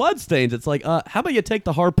there's blood stains. It's like, how about you take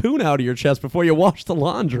the harpoon out of your chest before you wash the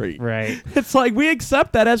laundry? Right. It's like we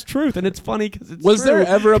accept that as truth, and it's funny because it's Was true, there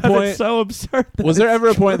ever a 'cause point- It's so absurd. that Was there it's ever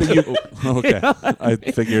a true. point that you... Okay. I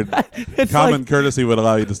figured It's common like, courtesy would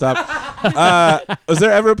allow you to stop. Was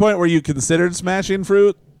there ever a point where you considered smashing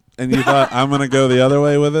fruit and you thought, I'm going to go the other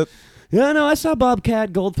way with it? yeah, no, I saw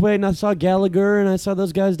Bobcat Goldthwait and I saw Gallagher and I saw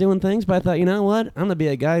those guys doing things, but I thought, you know what? I'm gonna be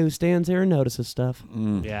a guy who stands here and notices stuff.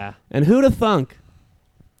 Yeah. And who'd have thunk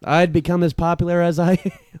I'd become as popular as I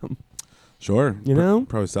am? Sure. You know?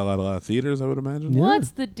 Probably sell out a lot of theaters, I would imagine. Yeah. What's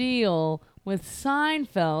the deal with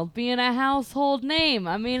Seinfeld being a household name?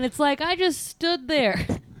 I mean, it's like I just stood there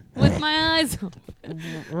with my eyes open.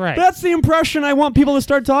 Right. That's the impression I want people to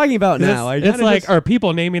start talking about now. I It's kinda like, just- are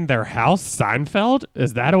people naming their house Seinfeld?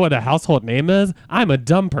 Is that what a household name is? I'm a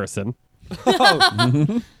dumb person.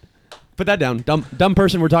 put that down. Dumb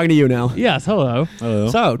person, we're talking to you now. Yes, hello. Hello.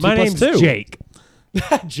 So, 2 My plus name's 2. Jake.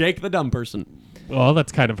 Jake the dumb person. Well,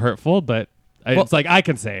 that's kind of hurtful, but it's like I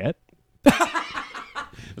can say it.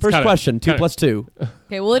 First kinda- question, 2 kinda- plus 2.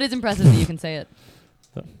 Okay, well, it is impressive that you can say it.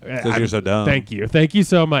 Because you're so dumb. Thank you. Thank you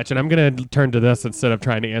so much. And I'm going to turn to this instead of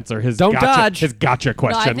trying to answer his Don't gotcha, dodge. his gotcha No,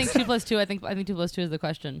 questions. I think 2 plus 2. I think 2 plus 2 is the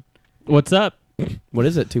question. What's up? What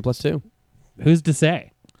is it? 2 plus 2. Who's to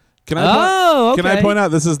say? Can I point, Oh, Can I okay. point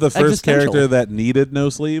out this is the first Existential. character that needed no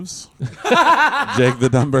sleeves? Jake the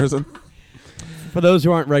dumb person. For those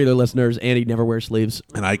who aren't regular listeners, Andy never wears sleeves.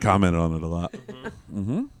 And I commented on it a lot.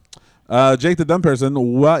 Mm-hmm. Jake the dumb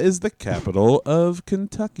person, what is the capital of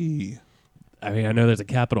Kentucky? I mean, I know there's a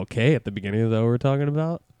capital K at the beginning of the we're talking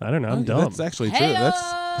about. I don't know. I'm dumb. That's actually true. Hey,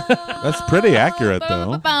 That's pretty accurate,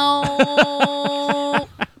 though.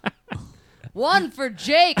 One for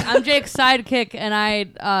Jake. I'm Jake's sidekick, and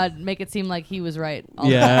I make it seem like he was right. all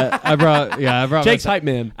the time. Yeah, I brought Jake's myself- hype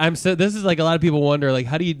man. I'm so. This is like a lot of people wonder, like,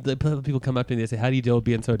 how do you? Like, people come up to me and they say, "How do you deal with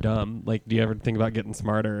being so dumb? Like, do you ever think about getting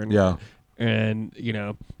smarter?" And Yeah. And you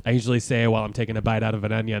know, I usually say while I'm taking a bite out of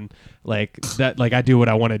an onion, like that, like I do what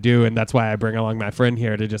I want to do, and that's why I bring along my friend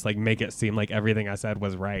here to just like make it seem like everything I said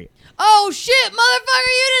was right. Oh shit,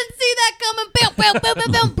 motherfucker! You didn't see that coming. Bow, bow, bow, bow,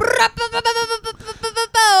 bow, brap, bow, bow, bow, bow, bow, bow, bow, bow,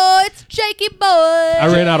 bow. It's Jakey boy. I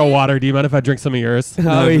ran out of water. Do you mind if I drink some of yours?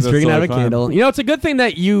 Oh, he's that's drinking out of a totally fine. candle. You know, it's a good thing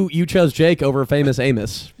that you chose Jake over famous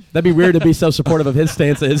Amos. That'd be weird to be so supportive of his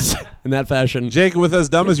stances in that fashion. Jake, with as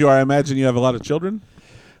dumb as you are, I imagine you have a lot of children?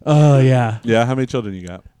 Oh yeah, Yeah, how many children you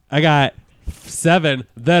got? I got 7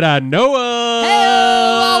 that I know of. Hey,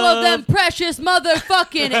 all of them precious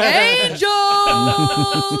motherfucking angels.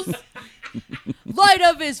 Light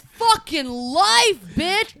of his fucking life,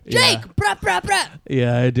 bitch. Yeah. Jake, brap, brap, brap.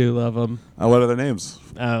 Yeah, I do love them. What are their names?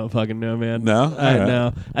 I don't fucking know, man. No? I Alright.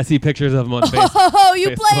 know. I see pictures of them on Facebook. Oh, you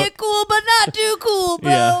play Facebook. it cool, but not too cool,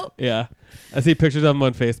 bro. Yeah, yeah. I see pictures of them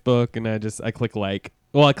on Facebook, and I click like.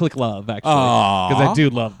 Well, I click love actually Aw. because I do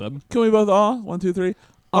love them. Can we both aw? 1, 2, 3. Aww.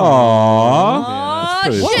 Aw,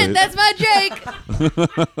 pretty shit, sweet. that's my Jake.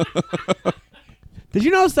 Did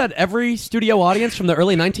you notice that every studio audience from the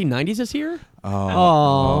early 1990s is here?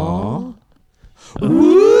 Aww.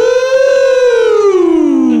 Aww.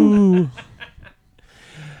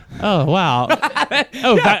 Oh wow.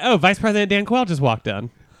 Vice President Dan Quayle just walked in.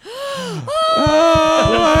 Oh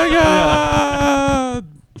my god.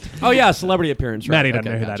 Oh, yeah, celebrity appearance. Right? Maddie doesn't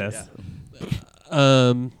Okay, know who gotcha, that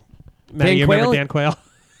is. Maddie, you remember Quayle? Dan Quayle?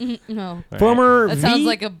 No. yeah. Former That V- sounds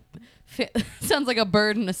like a sounds like a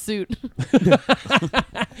bird in a suit.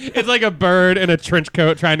 It's like a bird in a trench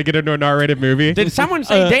coat trying to get into an R-rated movie. Did someone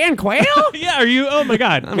say Dan Quayle? Yeah, are you? Oh my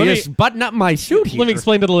God. Let me just button up my suit here. Let me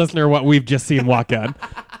explain to the listener what we've just seen walk in.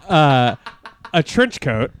 A trench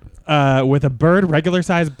coat with a bird, regular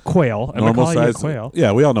sized quail. I'm Normal calling you size. quail.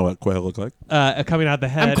 Yeah, we all know what quail look like. Coming out the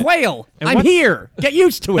head. I'm Quail. And I'm what's- here. Get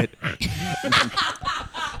used to it.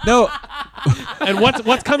 No, And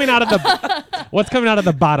what's coming out of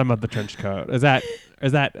the bottom of the trench coat? Is that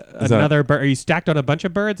another bird? Are you stacked on a bunch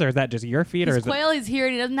of birds, or is that just your feet, or His is quail is here,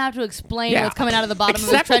 and he doesn't have to explain Yeah. what's coming out of the bottom of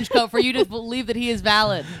his trench coat for you to believe that he is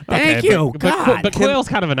valid. Thank you. God. But quail's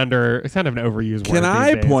kind of an overused word. can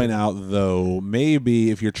I these days. point out though? Maybe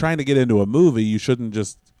if you're trying to get into a movie, you shouldn't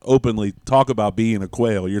just openly talk about being a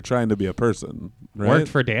quail. You're trying to be a person. Right? Worked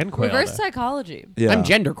for Dan Quail. Reverse though. psychology. Yeah. I'm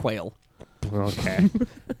gender quail. Okay.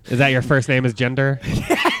 Is that your first name is gender?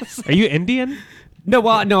 Yes. Are you Indian? No,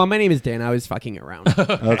 my name is Dan. I was fucking around.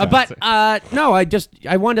 Okay. No,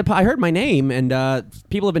 I wanted to. I heard my name, and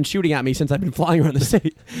people have been shooting at me since I've been flying around the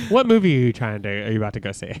city. What movie are you about to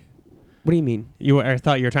go see? What do you mean? I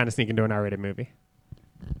thought you were trying to sneak into an R-rated movie.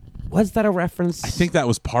 Was that a reference? I think that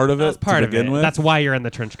was part of it. That's part to of begin it. with. That's why you're in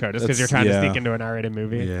the trench coat. It's because you're trying to sneak into an R-rated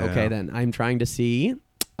movie. Yeah. Okay, then I'm trying to see.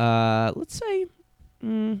 Let's say,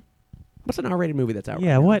 what's an R-rated movie that's out?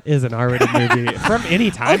 Yeah, right now? what is an R-rated movie from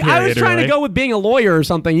any time Okay, period? I was trying really? to go with being a lawyer or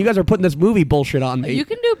something. You guys are putting this movie bullshit on me. You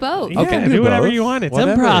can do both. Yeah, Okay. do whatever both. you want. It's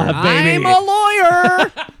Whatever. improv, baby. I'm a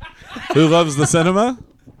lawyer. Who loves the cinema?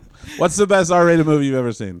 What's the best R-rated movie you've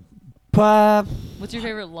ever seen? What's your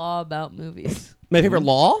favorite law about movies? My favorite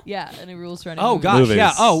law? Yeah, any rules for any Oh movie? gosh, Movies.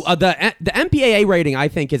 yeah. Oh, the MPAA rating I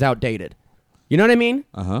think is outdated. You know what I mean?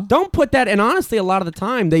 Uh-huh. Don't put that. And honestly, a lot of the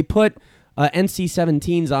time they put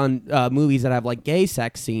NC-17s on movies that have like gay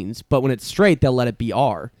sex scenes, but when it's straight, they'll let it be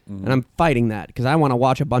R. And I'm fighting that because I want to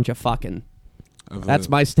watch a bunch of fucking. That's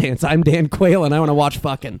my stance. I'm Dan Quail, and I want to watch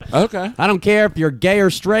fucking. Okay. I don't care if you're gay or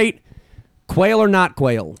straight, quail or not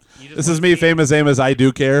quail. This is me, Famous Amos. I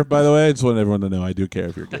do care, by the way. I just want everyone to know I do care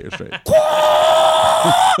if you're gay or straight.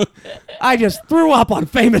 I just threw up on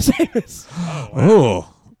Famous Amos.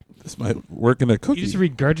 Oh, this might work in a cookie. You just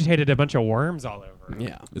regurgitated a bunch of worms all over.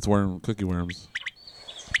 Yeah. It's cookie worms.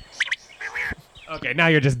 Okay, now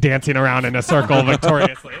you're just dancing around in a circle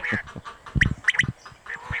victoriously.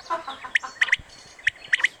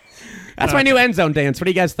 That's my new end zone dance. What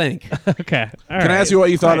do you guys think? Okay. All Can I right. ask you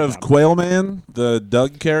what you thought Great of job. Quail Man, the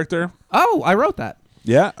Doug character? Oh, I wrote that.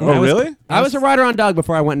 Yeah. Oh, I was- really? I was a writer on Doug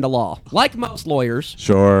before I went into law. Like most lawyers.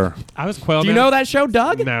 Sure. I was Quailman. Do you know that show,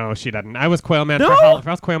 Doug? No, she doesn't. I was Quailman No? I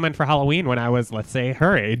was Quailman for Halloween when I was, let's say,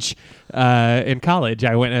 her age. In college,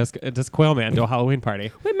 I went as just Quailman to a Halloween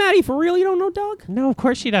party. Wait, Maddie, for real, you don't know Doug? No, of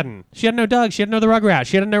course she doesn't. She doesn't know Doug. She doesn't know the Rugrats.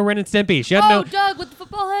 She doesn't know Ren and Stimpy. She doesn't Oh, know. Doug with the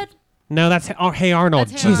football head? No, that's Hey Arnold.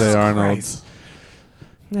 That's Hey Jesus Hey Arnold. Arnold. Christ.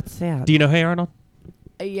 That's sad. Do you know Hey Arnold?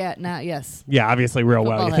 Yes. Yeah, obviously real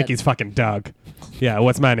well. Football You think head. he's fucking Doug. Yeah,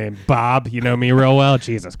 what's my name? Bob. You know me real well?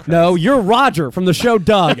 Jesus Christ. No, you're Roger from the show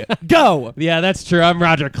Doug. Go. Yeah, that's true. I'm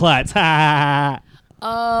Roger Klutz. Ha.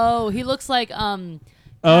 Oh, he looks like Oh,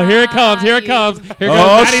 here it comes. Here it comes. Here goes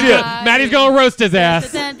Oh, Maddie's shit. Gonna, Maddie's gonna roast his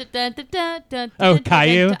ass. Oh,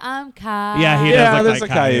 Caillou? I'm Caillou. Yeah, he does Yeah, look there's like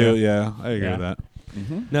a Caillou. Caillou. Yeah, I agree Yeah. with that.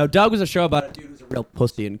 No, Doug was a show about a dude who's a real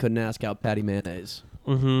pussy and couldn't ask out Patty Mayonnaise.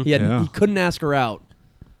 Mm-hmm. He couldn't ask her out.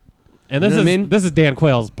 And this You know is what I mean? this is Dan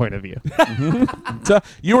Quayle's point of view.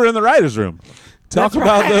 You were in the writers' room. Talk That's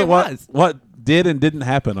about right, I what was. what did and didn't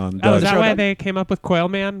happen on Oh, is Doug. that why Doug? they came up with Quail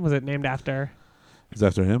Man? Was it named after? It's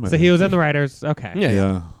after him. I So think. he was in the writers. Okay.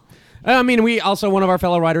 Yeah. I mean, we also, one of our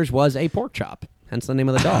fellow writers was a pork chop, hence the name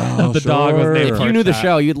of the dog. Oh, The dog was named sure. If Pork you knew the chop.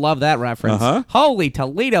 show, you'd love that reference. Uh-huh. Holy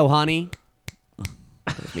Toledo, honey.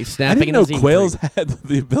 Me I snapping didn't in know the zine quails tree. had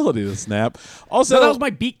the ability to snap. Also, So that was my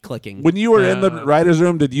beak clicking. when you were in the writers'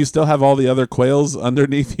 room, did you still have all the other quails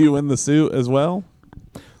underneath you in the suit as well?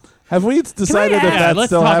 Have we decided if ask- that's let's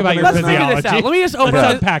still talk about happening? your Let's or not? figure this physiology. out. Let me just open Let's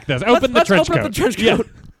up. unpack this. Let's- Open the let's trench open coat. up the trench Yeah. coat.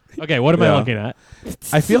 Okay, what am I Yeah. looking at?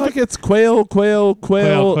 I feel like it's quail. Quail,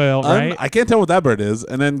 right? I can't tell what that bird is,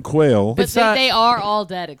 and then quail, But It's, they are all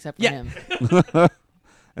dead except for yeah. him.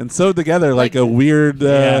 and sewed together like a weird.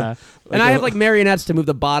 Yeah. And I have like marionettes to move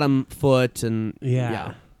the bottom foot and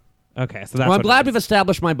Yeah. Okay, so that's Well, I'm what glad it we've is.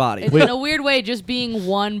 established my body. It's in a weird way, just being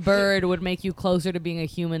one bird would make you closer to being a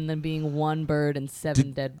human than being one bird and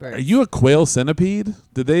seven dead birds. Are you a quail centipede?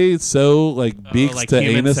 Did they sew like beaks like to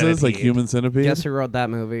human anuses like centipede. human centipede? Guess who wrote that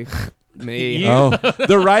movie? Me. You. Oh,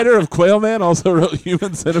 the writer of Quail Man also wrote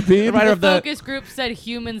Human Centipede. The writer the of the focus group said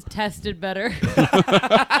humans tested better.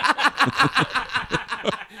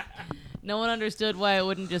 No one understood why it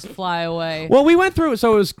wouldn't just fly away. Well, we went through.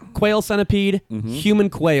 So it was quail centipede, human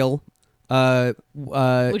quail.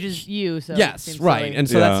 Which is you, so it Yes, seems right. silly. And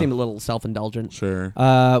so Yeah. that seemed a little self-indulgent. Sure.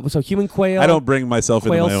 So human quail. I don't bring myself into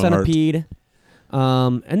quail my own centipede.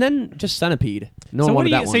 And then just centipede. No So one what wanted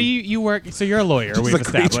do that you? one. So you work. So you're a lawyer. Just We've a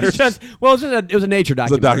creature. established. Well, it was a nature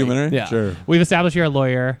It's a documentary. documentary? Yeah. Sure. We've established you're a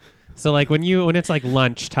lawyer. So like when it's like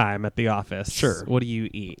lunchtime at the office, Sure. what do you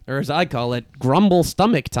eat? Or as I call it, grumble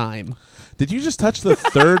stomach time. Did you just touch the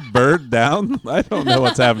third bird down? I don't know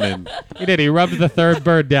what's happening. He did. He rubbed the third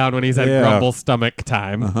bird down when he said Yeah. grumble stomach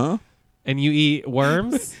time. Huh? And you eat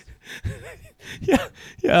worms?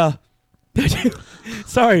 Yeah.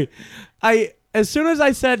 Sorry. As soon as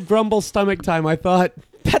I said grumble stomach time, I thought,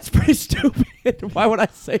 that's pretty stupid. Why would I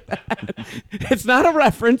say that? It's not a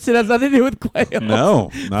reference. It has nothing to do with quail.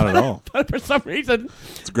 No, not at all. But for some reason,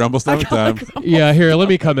 It's grumble stomach time. Yeah, here, let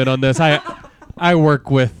me come in on this. I work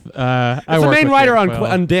with it's the main writer Dan on, Quayle.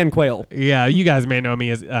 on Dan Quayle. Yeah, you guys may know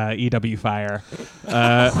me as E.W. Fire,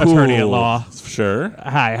 attorney at Ooh, law. Sure.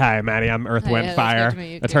 Hi, Maddie. I'm Earth, Hi, Wind, yeah, Fire, it's good to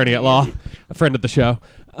meet you. attorney Good at to law, meet a friend of the show.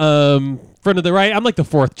 Friend of the right. I'm like the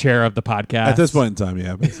fourth chair of the podcast. At this point in time,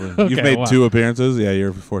 yeah, basically. You've Okay, made wow. 2 appearances. Yeah,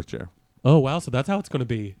 you're fourth chair. Oh, wow. So that's how it's going to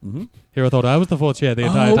be. Mm-hmm. Here, I thought I was the fourth chair the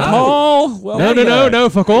entire time. Paul. Well, No.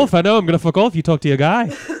 Fuck off. I know I'm going to fuck off. You talk to your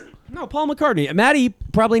guy. No, Paul McCartney. Maddie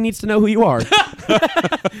probably needs to know who you are.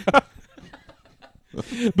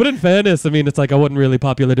 But in fairness, I mean, it's like I wasn't really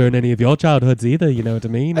popular during any of your childhoods either. You know what I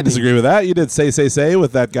mean? I disagree with that. You did say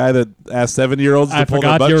with that guy that asked 7-year-olds to I pull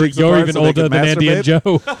their forgot butt you're cheeks apart even so they older could than Andy and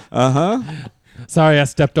masturbate. Joe. Uh-huh. Sorry, I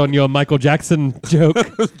stepped on your Michael Jackson joke.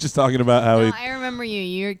 Just talking about how No, he... I remember you.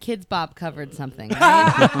 Your Kids Bop covered something,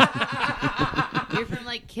 right? You're from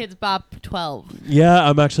like Kids Bop 12. Yeah,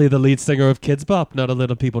 I'm actually the lead singer of Kids Bop. Not a lot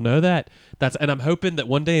of people know that. And I'm hoping that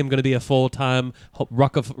one day I'm going to be a full-time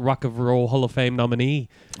Rock of Roll Hall of Fame nominee.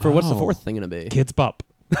 For what's the Oh. fourth thing going to be? Kids Bop,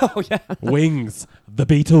 Oh, yeah. Wings, The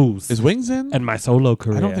Beatles, Is Wings in? and my solo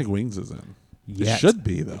career. I don't think Wings is in. It Yet. should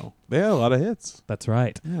be, though. They had a lot of hits. That's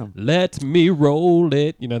right. Yeah. Let me roll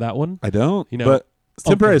it. You know that one? I don't. You know- but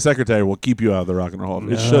temporary Okay. secretary will keep you out of the Rock and Roll Hall of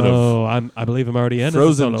Fame. It should have. No, I believe I'm already in. as a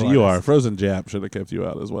Frozen, solo you artist. are. Frozen Jap should have kept you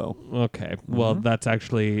out as well. Okay. Well, that's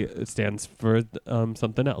actually it stands for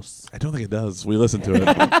something else. I don't think it does. We listened to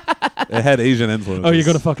it. It had Asian influence. Oh, you're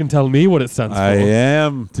gonna fucking tell me what it stands I for?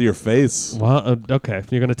 am to your face. Well, okay.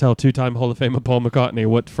 You're gonna tell two-time Hall of Famer Paul McCartney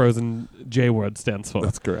what Frozen J word stands for.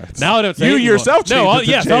 That's correct. Now I don't say You it anymore. yourself No, changed it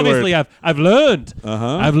to yes, J obviously word. I've learned.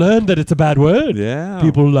 Uh-huh. I've learned that it's a bad word. Yeah.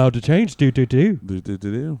 People allowed to change. Do. Do.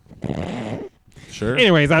 Sure.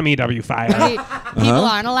 Anyways, I'm EW Fire. Hey, people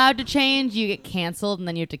aren't allowed to change. You get canceled, and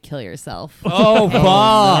then you have to kill yourself. Oh,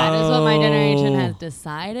 That is what my generation has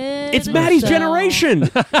decided. It's Maddie's So- generation.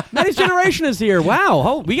 Maddie's generation is here. Wow.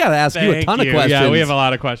 Oh, we got to ask you a Thank ton you. of questions. Yeah, we have a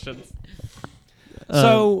lot of questions.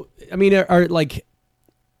 So, I mean, are like,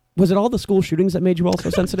 was it all the school shootings that made you all so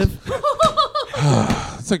sensitive?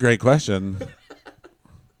 That's a great question.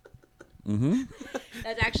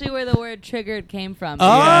 That's actually where the word "triggered" came from.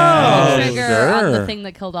 Oh, Trigger on the sure. thing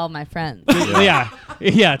that killed all my friends. Yeah,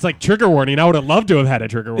 it's like trigger warning. I would have loved to have had a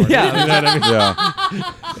trigger warning. Yeah. You know what I mean?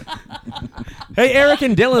 Yeah. Hey, Eric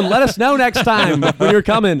and Dylan, let us know next time when you're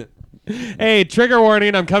coming. Hey, trigger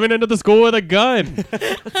warning! I'm coming into the school with a gun.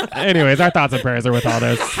 Anyways, our thoughts and prayers are with all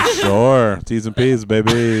this. Sure. T's and P's,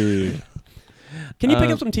 baby. Can you pick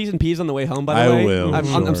up some T's and P's on the way home, by the I way? will, I'm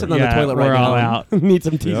sure. sitting on Yeah, the toilet we're right now. all out. Need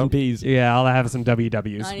some T's Yep. and P's. Yeah, I'll have some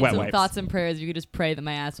WWs, I need wet some wipes. thoughts and prayers. You could just pray that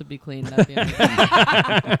my ass would be clean. That'd be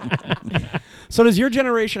amazing. So does your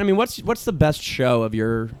generation, I mean, what's the best show of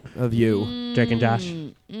you? Drake and Josh.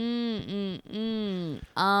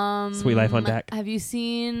 Sweet Life on Deck. Have you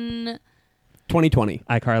seen? 2020.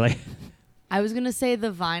 iCarly. I was gonna say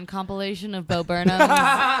the Vine compilation of Bo Burnham.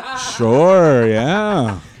 Sure.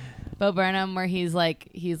 Yeah. Bo Burnham, where he's like,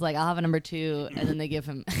 I'll have a number 2, and then they give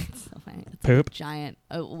him it's so funny. It's Poop. a giant.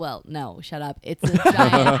 Oh well, no, shut up. It's a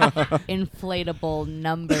giant inflatable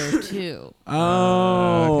number 2.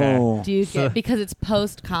 Oh. okay. Do you So- get because it's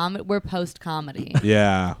post comedy? We're post comedy.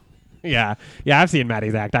 Yeah. Yeah, I've seen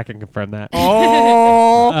Maddie's act. I can confirm that.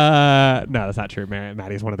 Oh. No, that's not true.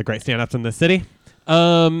 Maddie's one of the great stand-ups in the city.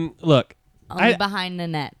 Look, Only behind the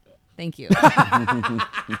net. Thank you.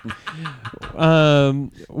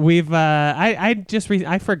 we've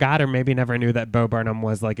I forgot or maybe never knew that Bo Burnham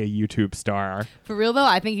was like a YouTube star. For real though,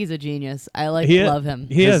 I think he's a genius. I He- love him.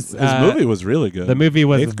 He His is. movie was really good. The movie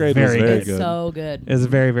was 8th grade very was very good. good. So good. Is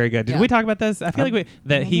very, very good. Did Yeah. we talk about this? I feel like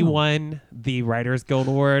he won the Writers Guild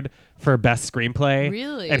Award for Best Screenplay.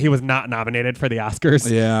 Really? And he was not nominated for the Oscars.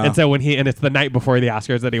 Yeah. And so it's the night before the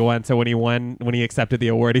Oscars that he won. So when he accepted the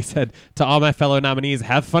award, he said, "To all my fellow nominees,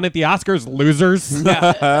 have fun at the Oscars, losers."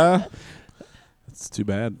 It's too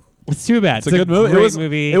bad. It's too bad. It's a good movie. Great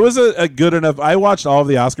movie. It was a good enough. I watched all of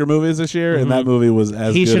the Oscar movies this year, and that movie was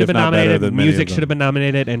as He good, should have if been not better nominated. than many Music of them. should have been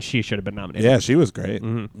nominated, and she should have been nominated. Yeah, she was great.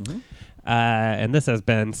 And this has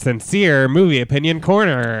been Sincere Movie Opinion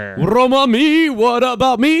Corner. Roma me, what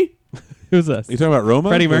about me? Who's this? You talking about Roma?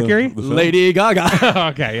 Freddie Mercury? The film? Lady Gaga.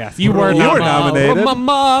 Okay, yes. You were You were nominated. nominated.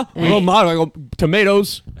 Mama, Hey. Roma,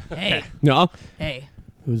 tomatoes. Hey, No. hey.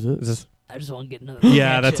 Who's Is this? I just want to get another.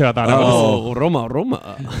 Yeah, that's who I thought it was. Oh,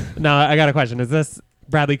 Roma. Now, I got a question. Is this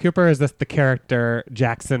Bradley Cooper or is this the character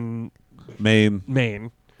Jackson Maine.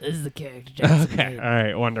 Maine? This is the character. Jackson Okay, Maine. all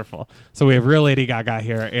right, wonderful. So we have real Lady Gaga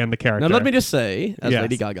here and the character. Now let me just say, as Yes.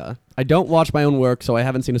 Lady Gaga, I don't watch my own work, so I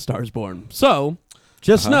haven't seen A Star Is Born. So,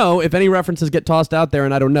 just know if any references get tossed out there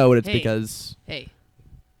and I don't know it, it's Hey. because Hey,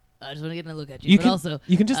 I just want to get a look at you. You but can- also,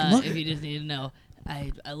 you can just look. If you just need to know,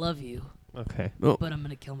 I love you, Okay. oh, but I'm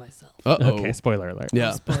gonna kill myself. Okay, spoiler alert.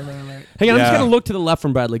 yeah. Spoiler alert. Hang on, I'm just Yeah. gonna look to the left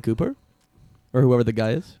from Bradley Cooper, or whoever the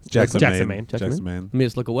guy is. Jackson Jackson Maine. Maine. Jackson Maine. Let me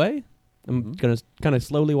just look away. I'm gonna kind of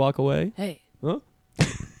slowly walk away. Hey, Huh?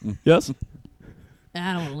 Yes.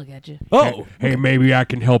 I don't want to look at you. Oh, Hey, maybe I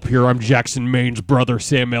can help here. I'm Jackson Maine's brother,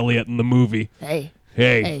 Sam Elliott, in the movie. Hey,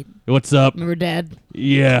 Hey, Hey. what's up? remember Dad?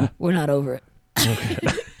 Yeah. We're not over it.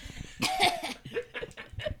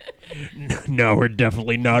 No, we're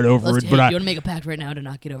definitely not over Let's, it, hey, but you want to make a pact right now to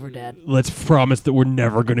not get over Dad? let's promise that we're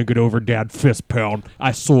never going to get over Dad fist pound.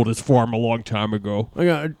 I sold his farm a long time ago.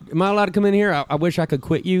 am I allowed to come in here? I wish I could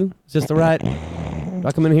quit you. Is this the right? Do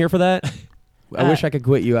I come in here for that? I wish I could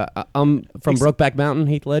quit you. I'm from Brokeback Mountain,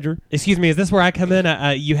 Heath Ledger. Excuse me, is this where I come in?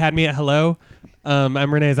 You had me at hello.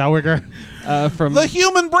 I'm Renee Zellweger from... The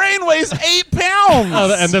human brain weighs 8 pounds.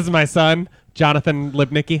 Oh, and this is my son, Jonathan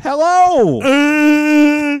Lipnicki. Hello.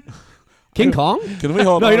 King Kong? Can we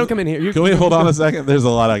hold No, on? you don't come in here. Can we hold on a second? There's a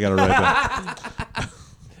lot I got to write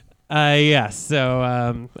down. Yes. So,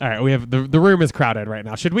 all right, we have the room is crowded right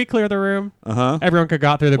now. Should we clear the room? Uh-huh. Everyone could go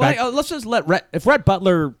out through the Well, back. let's just let if Rhett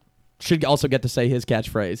Butler should also get to say his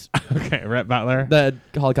catchphrase. Okay, Rhett Butler. The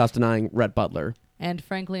Holocaust denying Rhett Butler. And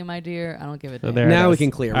frankly, my dear, I don't give a So damn. there Now it we is.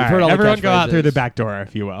 can clear. All We've heard all the everyone go out through the catchphrases. back door,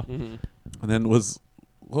 if you will. And then what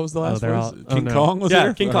was the last they're one? all- King no. Kong was Yeah,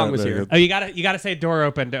 here? King All Kong right, was very here. good. Oh, you gotta say door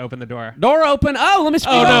open to open the door. Door open. Oh, let me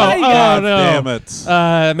speak. Oh, no. Hey, Oh, guys. no. Damn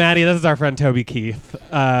it. Maddie, this is our friend Toby Keith.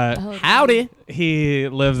 Oh, Howdy. He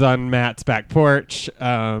lives on Matt's back porch,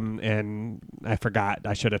 and I forgot.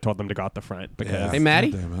 I should have told them to go out the front because Yeah. Hey,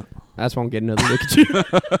 Maddie. Damn it. That's why I'm getting another look at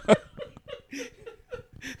you.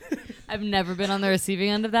 I've never been on the receiving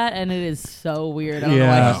end of that, and it is so weird. I don't know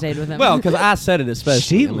why Yeah. I stayed with him. Well, because I said it especially.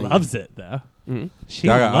 she I mean, loves it though. Mhm. She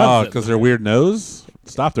Gaga, loves it. because her weird nose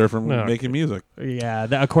stopped her from No. making music. Yeah,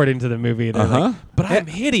 according to the movie, they're Uh-huh. like, but I'm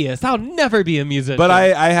hideous. I'll never be a musician. But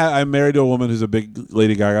I'm married to a woman who's a big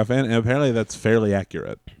Lady Gaga fan, and apparently that's fairly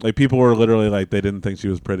accurate. Like people were literally like they didn't think she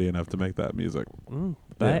was pretty enough to make that music.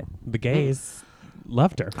 But the gays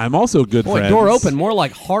loved her. I'm also good boy, friends. door open. More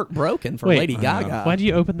like heartbroken for Wait, Lady Gaga. Why'd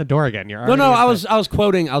you open the door again? You're No, already I was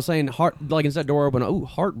quoting. I was saying heart, like instead door open. Oh,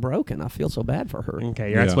 heartbroken. I feel so bad for her. Okay,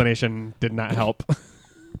 your Yeah. explanation did not help.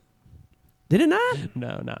 Did it not?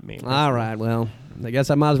 No, not me. All right. Well, I guess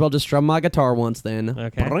I might as well just strum my guitar once then.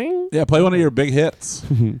 Okay. Bring. Yeah, play one of your big hits.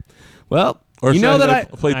 Well, Or you should know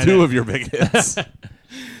that say play I two know. of your big hits.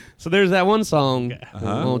 So there's that one song.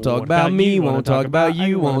 Uh-huh. Won't talk about me. Won't talk about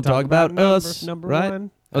you. Won't talk about us. Number Right?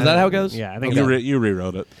 one. Oh, is that how it goes? Yeah, I think You so. you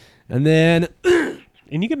rewrote it. And then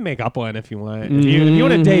And you can make up one if you want. If you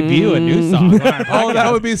want to debut a new song, on our Oh, that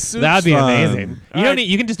podcast, would be super that'd be fun. amazing. You don't need,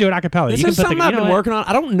 you can just do it a cappella. this You can is put something the, I've you know been what? working on.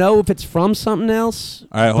 I don't know if it's from something else.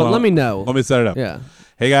 All right, hold but on. let me know. Let me set it up. Yeah.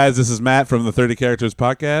 Hey guys, this is Matt from the 30 Characters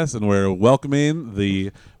Podcast, and we're welcoming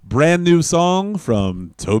the brand new song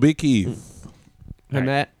from Toby Keith. Hey, All right.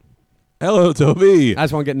 Matt. Hello, Toby. I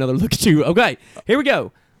just want to get another look at you. Okay, here we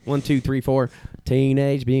go. 1, 2, 3, 4.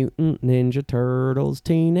 Teenage Mutant Ninja Turtles.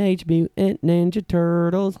 Teenage Mutant Ninja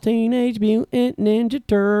Turtles. Teenage Mutant Ninja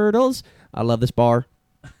Turtles. I love this bar.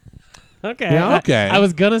 Okay. Yeah. Okay. I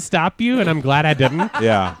was gonna stop you, and I'm glad I didn't.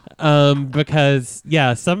 Yeah. Because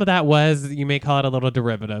some of that was, you may call it a little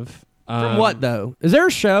derivative. From what though? Is there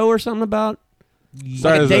a show or something about Started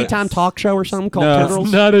like a as daytime talk show or something called No, it's Turtles?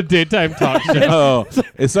 It's not a daytime talk show. Oh,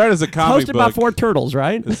 it started as a comic Hosted book. by 4 turtles,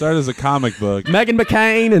 right? It started as a comic book. Megan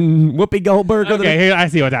McCain and Whoopi Goldberg. are the- Okay, here, I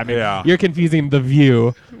see what's happening. Yeah. You're confusing The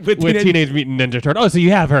View with Teenage- Teenage Mutant Ninja Turtles. Oh, so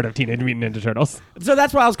you have heard of Teenage Mutant Ninja Turtles? So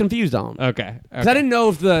that's what I was confused on. Okay. Because I didn't know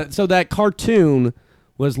if so that cartoon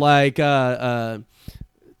was like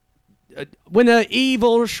when the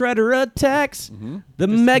evil shredder attacks, the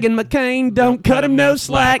Megan McCain don't cut him no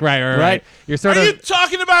slack. Right. You're sort Are of. you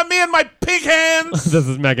talking about me and my pig hands? This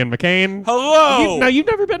is Megan McCain. Hello. Now you've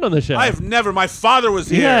never been on the show. I've never. My father was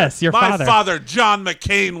here. Yes, your my father. John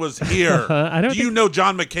McCain, was here. I don't Do you think- know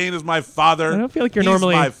John McCain is my father? I don't feel like you're He's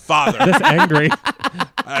normally my father. this angry.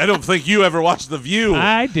 I don't think you ever watched The View.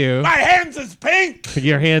 I do. My hands is pink.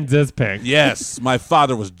 Your hands is pink. Yes, my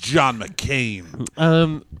father was John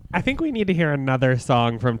McCain. I think we need to hear another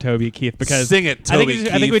song from Toby Keith because Sing it, I think, Toby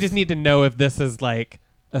I think we Keith. just need to know if this is like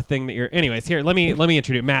a thing that you're. Anyways, here let me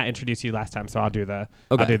introduce Matt. Introduced you last time, so I'll do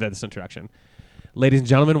this introduction. Ladies and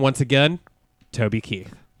gentlemen, once again, Toby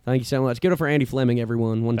Keith. Thank you so much. Give it up for Andy Fleming,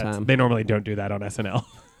 everyone, one time. They normally don't do that on SNL.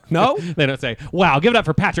 No? They don't say, "Wow, give it up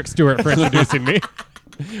for Patrick Stewart for introducing me."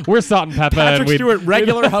 We're Salt and Pepper. Patrick and we- Stewart,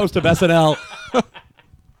 regular host of SNL.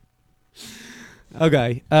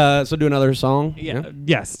 Okay, so do another song. Yeah.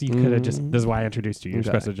 Yes, you could have just. This is why I introduced you. You're Okay.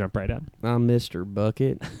 supposed to jump right in. I'm Mr.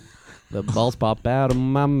 Bucket. The balls pop out of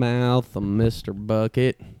my mouth. I'm Mr.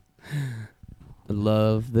 Bucket. I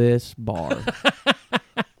love this bar.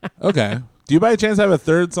 Okay. Do you by chance have a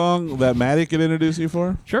third song that Maddie could introduce you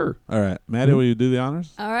for? Sure. All right. Maddie, will you do the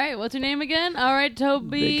honors? All right, what's your name again? All right,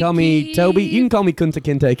 Toby. They call me Keith. Toby. You can call me Kunta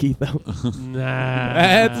Kinte Keith, though. Nah.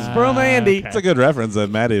 That's from Andy. Okay. It's a good reference that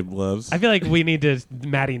Maddie loves. I feel like we need to.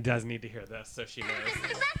 Maddie does need to hear this, so she knows.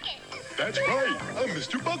 That's right. I'm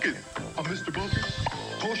Mr. Bucket. I'm Mr. Bucket.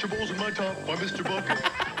 Toss your balls in my top. I'm Mr. Bucket.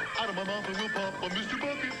 Out of my mouth I will pop. I'm Mr.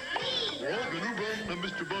 Bucket. We're all gonna run. I'm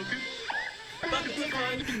Mr. Bucket.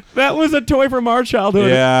 That was a toy from our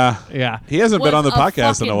childhood. Yeah. Yeah. He hasn't been on the What's a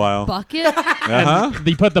podcast in a fucking while. Bucket? Uh-huh.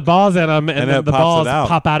 You put the balls in him, and And then it the pops balls it out.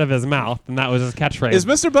 pop out of his mouth, and that was his catchphrase. Is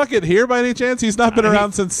Mr. Bucket here by any chance? He's not been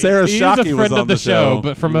around since Sarah He's Shockey a friend was on of the show,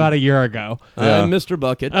 but from about a year ago. Yeah. I'm Mr.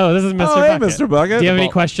 Bucket. Oh, this is Mr. Oh, hey, Bucket. Mr. Bucket. Do you have any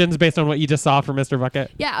Ball- questions based on what you just saw from Mr.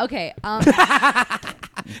 Bucket? Yeah. Okay.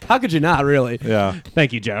 How could you not, really? Yeah.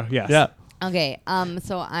 Thank you, Joe. Yes. Yeah. Okay.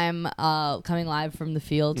 So I'm coming live from the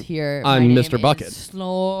field here. I'm My name Mr. Bucket. is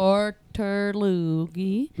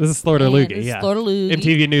Slorterloogie. This is Slaughter And Loogie. it's Yeah. Slaughter Loogie.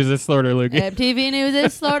 MTV News is Slaughter Loogie. MTV News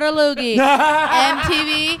is Slaughter Loogie.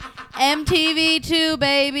 MTV2,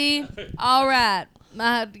 baby. All right.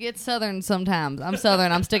 I have to get Southern sometimes. I'm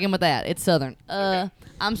Southern. I'm sticking with that. It's Southern.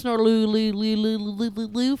 I'm Snorter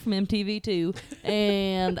Lou from MTV2,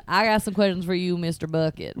 and I got some questions for you, Mr.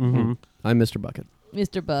 Bucket. Mm-hmm. I'm Mr. Bucket.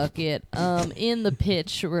 Mr. Bucket, in the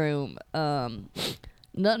pitch room,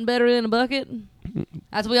 nothing better than a bucket.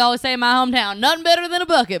 That's what we always say in my hometown. Nothing better than a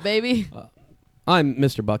bucket, baby. I'm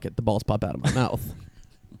Mr. Bucket. The balls pop out of my mouth.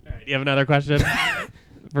 All right, do you have another question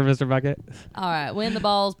for Mr. Bucket? All right, when the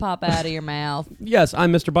balls pop out of your mouth. Yes,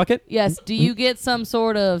 I'm Mr. Bucket. Yes, do you get some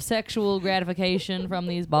sort of sexual gratification from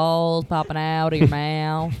these balls popping out of your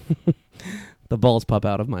mouth? The balls pop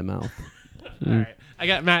out of my mouth. All right. I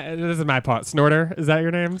got Matt. This is my part. Snorter. Is that your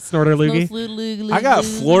name? Snorter Loogie? I got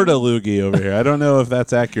Florida Loogie over here. I don't know if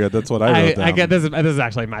that's accurate. That's what I wrote down. I get this. This is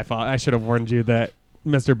actually my fault. I should have warned you that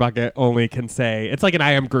Mr. Bucket only can say it's like an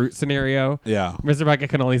I am Groot scenario. Yeah. Mr. Bucket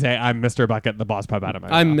can only say I'm Mr. Bucket. The balls pop out of my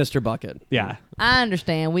I'm mouth. Mr. Bucket. Yeah. I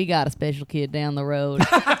understand. We got a special kid down the road.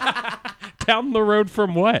 Down the road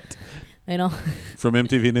from what? You know, From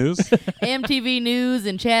MTV News? MTV News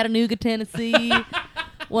in Chattanooga, Tennessee.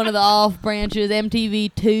 One of the off branches,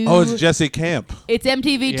 MTV2. Oh, it's Jesse Camp. It's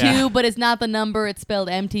MTV2, Yeah. but it's not the number. It's spelled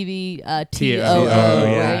MTV T-O-O, TOO.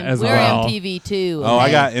 yeah, as We're well. MTV2. Oh, I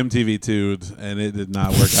okay? got MTV 2'd, and it did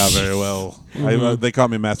not work out very well. They caught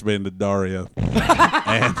me masturbating to Daria,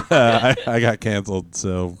 and I got canceled.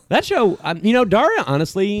 So That show, Daria,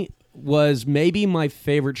 honestly, was maybe my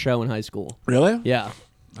favorite show in high school. really, Yeah.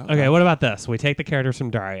 Okay, what about this? We take the characters from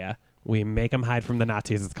Daria. We make them hide from the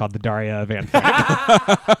Nazis. It's called the Daria Van Frank.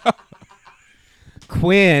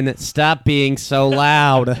 Quinn, stop being so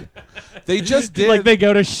loud. they just did. Like they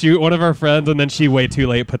go to shoot one of our friends, and then she way too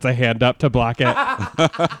late puts a hand up to block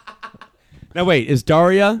it. Now, wait, is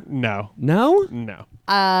Daria? No, No? no.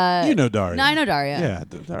 you know Daria. No, I know Daria. Yeah,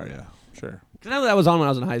 Daria. Sure. I know that was on when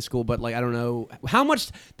I was in high school, but I don't know how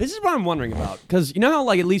much. This is what I'm wondering about, because you know how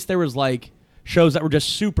at least there was shows that were just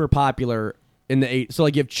super popular in the 80s. So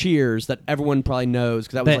you have Cheers that everyone probably knows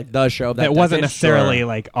because that was the show of that. That wasn't decade. necessarily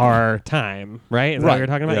Sure. our time, right? Is that what you're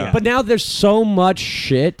talking about? Yeah. Yeah. But now there's so much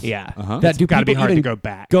shit. yeah, That do gotta be people hard to even go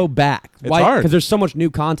back. Go back. It's Why? hard. Because there's so much new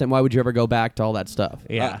content. Why would you ever go back to all that stuff?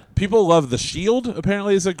 Yeah. People love The Shield.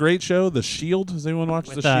 Apparently, it's a great show. The Shield. Has anyone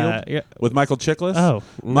watched The Shield? yeah. With Michael Chiklis. Oh,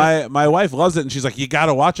 my wife loves it, and she's like, "You got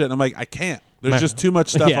to watch it." And I'm like, "I can't. There's just too much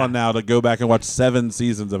stuff Yeah. on now to go back and watch 7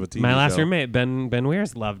 seasons of a TV My last show." roommate Ben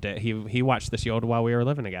Weirs loved it. He watched The Shield while we were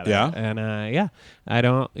living together. Yeah? and I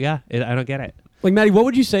don't get it. Maddie, what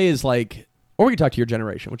would you say is or we can talk to your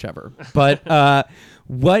generation, whichever. But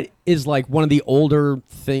what is one of the older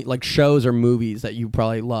shows or movies that you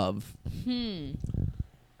probably love?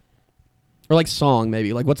 Or song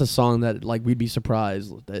maybe. What's a song that we'd be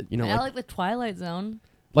surprised that I like the Twilight Zone.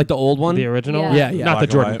 Like the old one? The original? Yeah. one? Yeah, yeah. Not Black the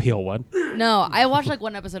and Jordan white. Peele one. No, I watched like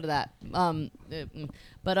one episode of that.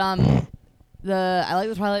 But I like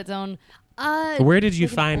the Twilight Zone. Where did you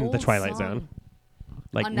like an find the old Twilight song. Zone?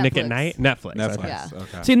 Like On Nick at Netflix. Night? Netflix. Netflix. Okay. Yeah.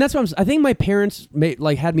 Okay. See, and that's what I think my parents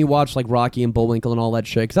had me watch like Rocky and Bullwinkle and all that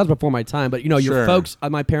shit because that was before my time. But your Sure. folks,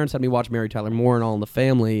 my parents had me watch Mary Tyler Moore and All in the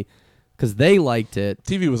Family because they liked it.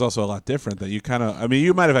 TV was also a lot different. That you kind of, I mean,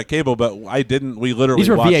 you might have had cable, but I didn't. We literally These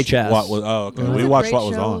were watched VHS. What was? Oh, okay. What's We a watched great what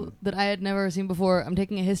was show on. that I had never seen before. I'm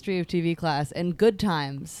taking a history of TV class, and Good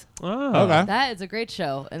Times. Oh. Okay. That is a great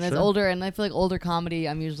show, and it's Sure. older. And I feel like older comedy.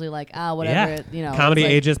 I'm usually like, whatever. Yeah. Comedy it's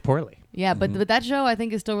like- ages poorly. Yeah, Mm-hmm. but that show I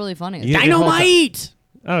think is still really funny. You- Dynamite!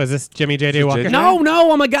 Oh, is this Jimmy J.J. Walker?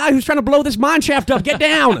 No, I'm a guy who's trying to blow this mine shaft up. Get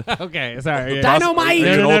down! Okay, sorry. Yeah. Dynamite! Are you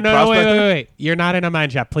an No, old wait, prospector? wait. You're not in a mine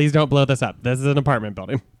shaft. Please don't blow this up. This is an apartment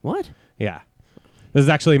building. What? Yeah. This is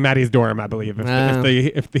actually Maddie's dorm, I believe, if Oh.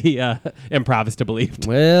 the improv is to believed.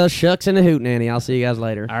 Well, shucks and a hoot nanny. I'll see you guys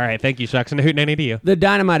later. All right, thank you, Shucks, and a hoot nanny to you. The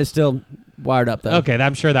dynamite is still wired up though. Okay,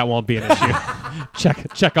 I'm sure that won't be an issue.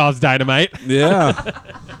 Chekhov's dynamite. Yeah.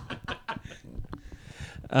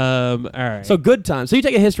 All right. So good time. So you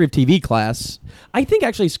take a history of TV class. I think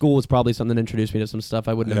actually school was probably something that introduced me to some stuff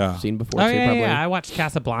I wouldn't Yeah. have seen before. Oh too, yeah, probably. yeah. I watched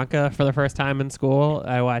Casablanca for the first time in school.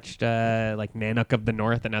 I watched like Nanook of the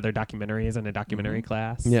North and other documentaries in a documentary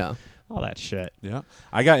class. Yeah. all that shit. Yeah,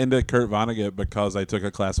 I got into Kurt Vonnegut because I took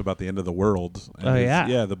a class about the end of the world. And Oh, his- yeah.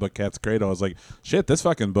 yeah, the book Cat's Cradle. I was like, shit, this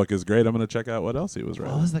fucking book is great. I'm gonna check out what else he was What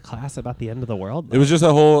writing. was the class about the end of the world? It was just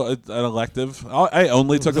a whole an elective. I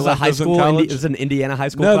only took Was this a high electives in school? college. This is an Indiana high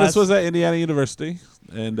school No, class? this was at Indiana University,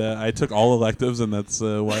 and I took all electives, and that's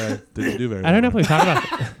why I didn't do very. I don't know if well. we've talked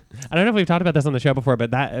about. I don't know if we've talked about this on the show before,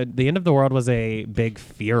 but that the end of the world was a big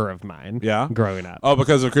fear of mine. Yeah? growing up. Oh,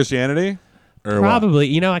 because of Christianity, or what?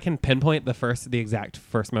 Probably, I can pinpoint the exact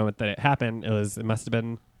first moment that it happened. It must have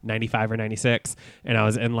been 95 or 96, and I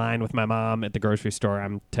was in line with my mom at the grocery store.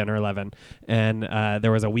 I'm 10 or 11, and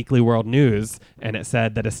there was a Weekly World News, and it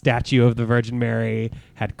said that a statue of the Virgin Mary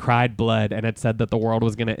had cried blood, and it said that the world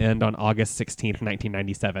was going to end on August 16th,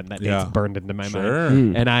 1997. That Yeah. date's burned into my Sure.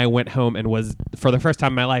 mind. And I went home and was, for the first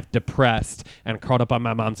time in my life, depressed and curled up on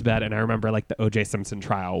my mom's bed. And I remember like the O.J. Simpson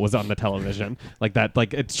trial was on the television, like that.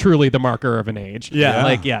 Like it's truly the marker of an age. Yeah.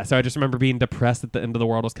 Like So I just remember being depressed that the end of the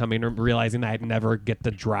world was coming, and realizing that I'd never get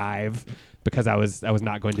to drive because I was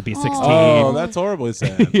not going to be 16. Oh, that's horribly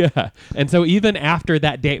sad. Yeah. And so even after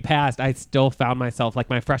that date passed, I still found myself, like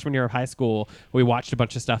my freshman year of high school, we watched a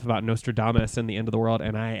bunch of stuff about Nostradamus and the end of the world,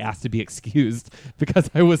 and I asked to be excused because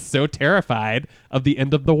I was so terrified of the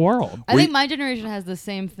end of the world. I think my generation has the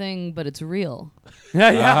same thing, but it's real.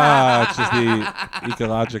 It's just the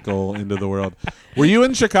ecological end of the world. Were you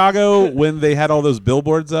in Chicago when they had all those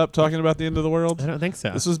billboards up talking about the end of the world? I don't think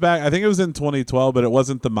so. This was back, I think it was in 2012, but it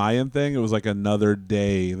wasn't the Mayan thing. It was like another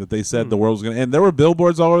day that they said the world was going to end. There were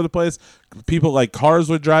billboards all over the place. People, like cars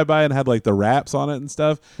would drive by and had like the wraps on it and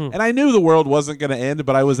stuff. And I knew the world wasn't going to end,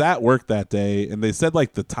 but I was at work that day and they said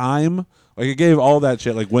like the time. Like it gave all that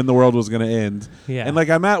shit, like when the world was going to end. Yeah. And like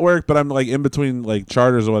I'm at work, but I'm like in between like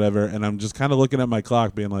charters or whatever. And I'm just kind of looking at my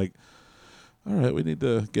clock being like, all right, we need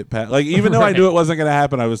to get past. Like, even though I knew it wasn't going to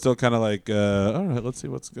happen, I was still kind of like, all right, let's see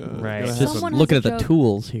what's going Right. to Just happen. Someone has Looking a at the joke.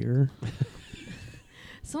 tools here.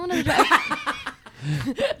 Someone has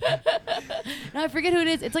no, I forget who it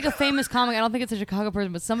is. It's like a famous comic. I don't think it's a Chicago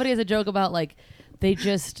person, but somebody has a joke about like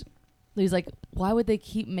he's like, why would they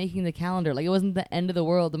keep making the calendar? Like it wasn't the end of the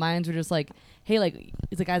world. The Mayans were just like, hey, like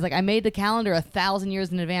it's the guy's like, I made the calendar 1,000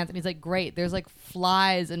 years in advance, and he's like, great. There's like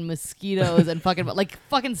flies and mosquitoes and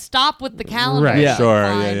fucking stop with the calendar. Right. Yeah. It's Sure,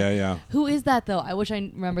 fine. yeah. Who is that though? I wish I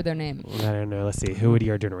remembered their name. I don't know. Let's see. Who would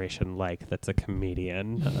your generation like that's a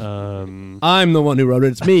comedian? I'm the one who wrote it.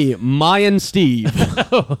 It's me, Mayan Steve.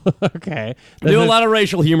 Okay. Do a lot of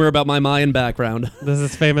racial humor about my Mayan background. This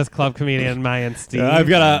is famous club comedian Mayan Steve. I've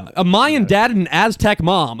got a Mayan dad and an Aztec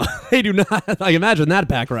mom. They do not. I imagine that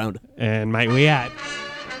background. And might we add,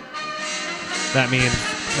 that means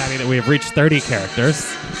that we have reached 30 characters.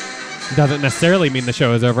 Doesn't necessarily mean the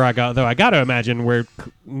show is over. I got to imagine we're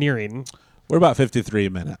nearing. We're about 53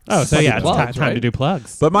 minutes. Oh, so yeah, it's plugs, time right? to do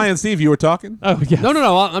plugs. But Maya and Steve, you were talking? Oh yeah.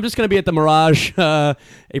 No. I'm just going to be at the Mirage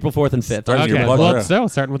April 4th and 5th. Starting your Okay. plug Well, there. still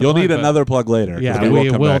starting with. You'll the plug, need but- another plug later. 'cause Yeah, we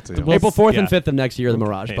will come back to you. we'll- April 4th and yeah. 5th of next year, the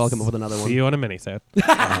Mirage. Okay, I'll come up with another See one. you on a minisode.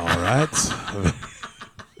 All right.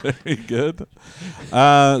 Very good.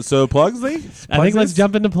 So plugs, Lee? I think let's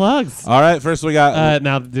jump into plugs. All right, first we got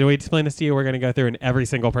Now, did we explain this to you? We're going to go through, and every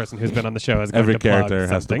single person who's been on the show is going every to plug character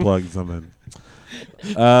has to something. plug something.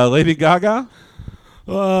 Lady Gaga?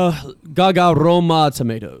 Gaga Roma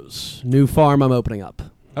tomatoes. New farm I'm opening up.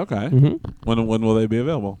 Okay. Mhm. When will they be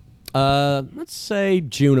available? Let's say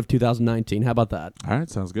June of 2019. How about that? All right,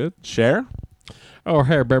 sounds good. Share. Oh,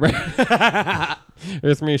 hey, baby.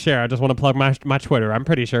 It's me, Cher. I just want to plug my Twitter. I'm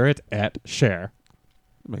pretty sure it's at Cher.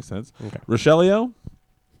 Makes sense. Okay. Rochelio,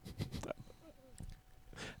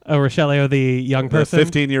 Oh, Rochelio, the young the person.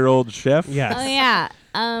 15-year-old chef. Yes. Oh yeah.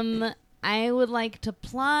 I would like to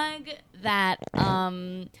plug that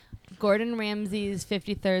Gordon Ramsay's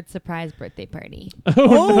 53rd surprise birthday party.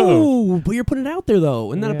 Oh, but you're putting it out there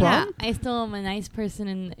though. Isn't that a Yeah. problem? I still am a nice person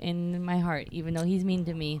in my heart, even though he's mean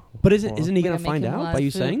to me. But isn't he We're going to gonna find make him a out lot by of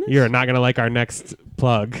you food. saying this? You're not going to like our next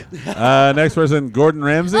plug. Next person, Gordon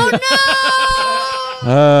Ramsay. Oh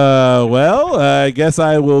no! Well, I guess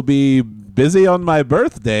I will be busy on my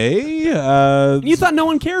birthday. You thought no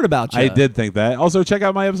one cared about you. I did think that. Also, check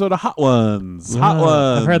out my episode of Hot Ones. Hot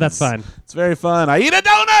Ones. I've heard that's fun. It's very fun. I eat a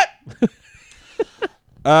donut.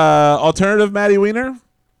 Alternative Maddie Wiener.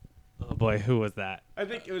 Oh, boy. Who was that? I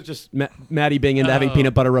think it was just Maddie being into having Oh.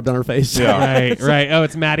 peanut butter rubbed on her face. Yeah. Right. Oh,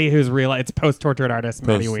 it's Maddie who's realized. It's post-tortured artist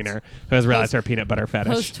Maddie Post. Wiener who has realized her peanut butter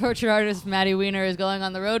fetish. Post-torture artist Maddie Wiener is going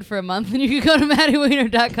on the road for a month, and you can go to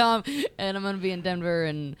maddywiener.com, and I'm going to be in Denver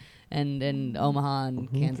and Omaha and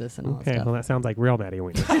Kansas and all that Okay, stuff. well, that sounds like real Maddie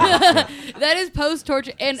Wiener. That is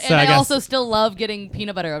post-torture, and So I I guess- also still love getting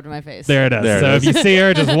peanut butter over my face. There it is. There it So is. if you see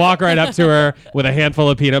her, just walk right up to her with a handful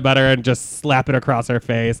of peanut butter and just slap it across her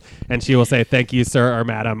face, and she will say, "Thank you, sir," or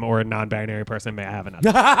 "Madam," or "Non-binary person, may I have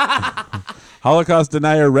another?" Holocaust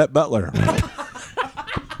denier Rhett Butler.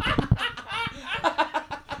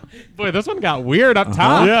 Boy, this one got weird up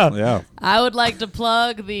top. Yeah. I would like to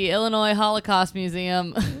plug the Illinois Holocaust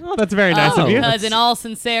Museum. Oh, that's very nice of you. Because in all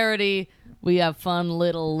sincerity, we have fun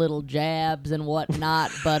little jabs and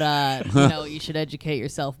whatnot, but you should educate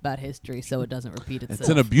yourself about history so it doesn't repeat itself. It's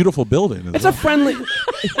in a beautiful building. as It's well. a friendly.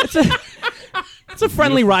 It's a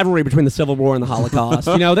friendly rivalry between the Civil War and the Holocaust.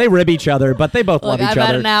 They rib each other, but they both Look, love each I've had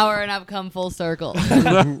other. an hour and I've come full circle.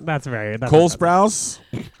 That's very. That's Cole Sprouse.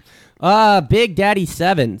 Big Daddy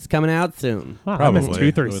 7's coming out soon. Wow, Probably. I'm in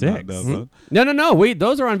 2 through Would not 6. doubt No.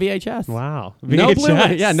 Those are on VHS. Wow. No VHS.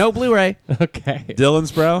 Blu-ray. Yeah, no Blu-ray. Okay. that.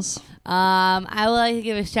 Dylan Sprouse. I would like to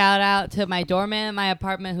give a shout out to my doorman in my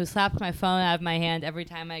apartment who slaps my phone out of my hand every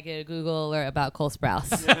time I get a Google alert about Cole Sprouse.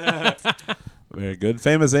 Very good.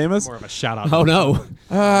 Famous Amos. More of a shout out. Oh no.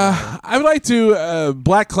 I would like to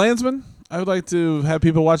Black Klansman. I would like to have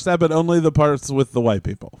people watch that, but only the parts with the white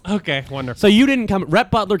people. Okay, wonderful. So you didn't come. Rhett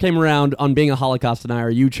Butler came around on being a Holocaust denier.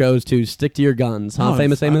 You chose to stick to your guns, huh? Oh,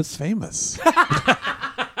 Famous I'm Amos. famous.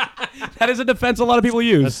 That is a defense a lot of people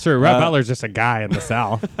use. That's true. Rhett Butler's just a guy in the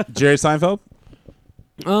South. Jerry Seinfeld.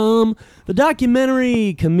 The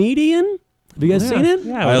documentary Comedian. Have you guys seen it?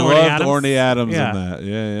 Yeah, I with loved Adams. Orny Adams Yeah. in that.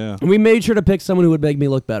 Yeah. We made sure to pick someone who would make me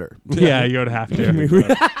look better. Yeah, you would have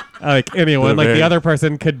to. Like anyone, They're like the very- other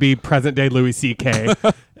person could be present day Louis C.K.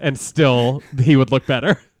 and still he would look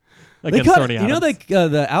better. They Against cut, Orny you know, Adams.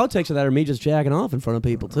 the outtakes of that are me just jacking off in front of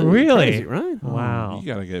people too. Really? Crazy, right? Wow. You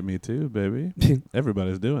gotta get me too, baby.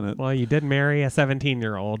 Everybody's doing it. Well, you did marry a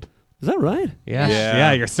 17-year-old. Is that right? Yeah. Yeah.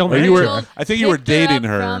 Yeah, you're still Or married. you were- to her. I think you were Picked her dating up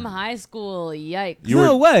her. from high school. Yikes. You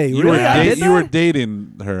No were, way. You Really? were, I da- did you were that?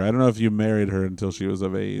 dating her. I don't know if you married her until she was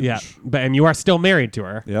of age. Yeah, and you are still married to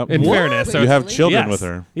her. Yep. In What? fairness, so You have Really? children yes. with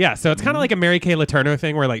her. Yeah, so it's kind of like a Mary Kay Letourneau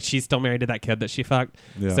thing, where like she's still married to that kid that she fucked.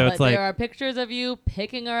 Yeah. So But it's like there are pictures of you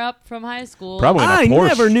picking her up from high school. Probably in a I Porsche.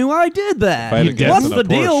 never knew I did that. If I had to guess, What's in a the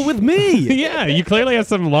deal Porsche. with me? yeah, you clearly have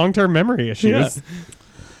some long-term memory issues.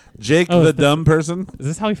 Jake, Oh, the is this- dumb person. Is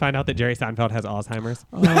this how we find out that Jerry Seinfeld has Alzheimer's?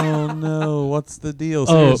 Oh no! What's the deal? Oh.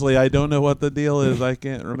 Seriously, I don't know what the deal is. I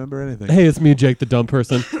can't remember anything. Hey, it's me, Jake, the dumb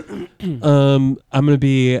person. I'm gonna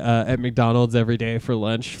be at McDonald's every day for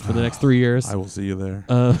lunch for the next 3 years. I will see you there.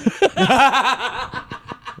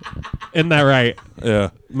 Isn't that right? Yeah.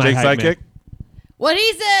 My Jake hype sidekick. What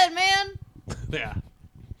he said, man. Yeah.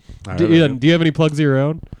 All Do, right, you, okay. do you have any plugs of your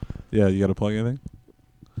own? Yeah, you got to plug anything.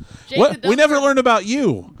 Jake the What? dumb We never person. learned about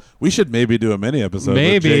you. We should maybe do a mini episode.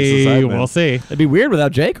 with Jake's the Maybe sideman. we'll see. It'd be weird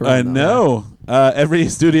without Jake. I around, though. know. Every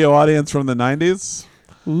studio audience from the 90s.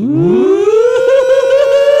 Do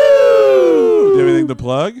you have anything to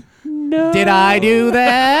plug? No. Did I do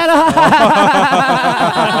that?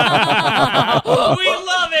 We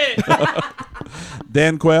love it.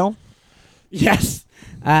 Dan Quayle. Yes.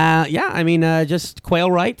 Yeah, I mean, just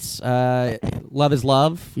Quail writes. Love is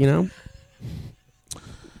love, you know?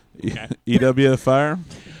 EW Fire.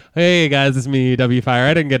 Hey guys, it's me, W Fire.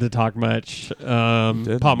 I didn't get to talk much. Paul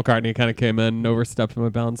Didn't? McCartney kind of came in, overstepped my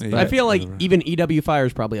bounds. Yeah. But I feel like whatever. even EW Fire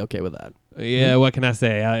is probably okay with that. yeah, what can I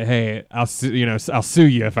say? Hey, I'll sue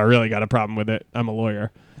you if I really got a problem with it. I'm a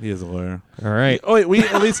lawyer. He is a lawyer. All right. Oh wait, we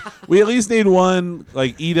at least need one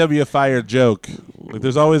like EW Fire joke. Like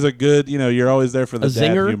there's always a good, you're always there for the A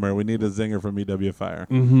dad zinger? humor. We need a zinger from EW Fire.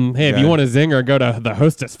 Mm-hmm. Hey, if Okay. you want a zinger, go to the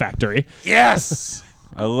Hostess Factory. Yes,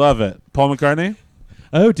 I love it. Paul McCartney.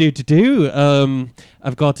 Oh,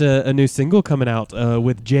 I've got a new single coming out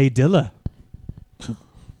with Jay Dilla.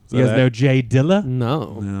 You guys know Jay Dilla?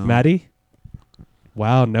 No. No. Maddie?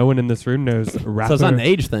 Wow, no one in this room knows rapper So it's not an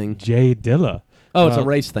age thing. Jay Dilla. Oh, it's a Well-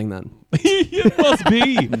 race thing then. It must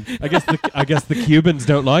be. I guess the Cubans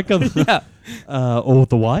don't like him. Yeah. Or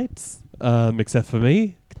the whites, except for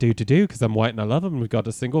me. Because I'm white and I love them. We've got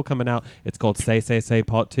a single coming out. It's called Say Say Say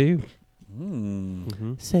Part 2.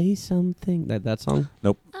 Say something. That song?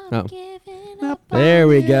 Nope. Oh. Giving up There on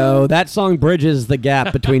we you. go. That song bridges the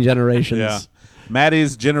gap between generations. Yeah.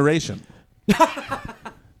 Maddie's generation. That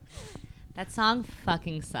song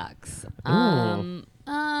fucking sucks. Ooh.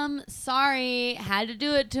 Sorry, had to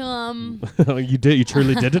do it to him. You did. You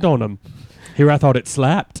truly did it on him. Here I thought it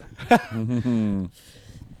slapped.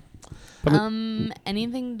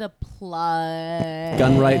 Anything to plug?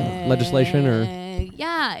 Gun right legislation or-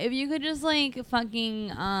 Yeah, if you could just like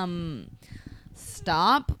fucking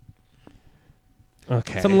stop.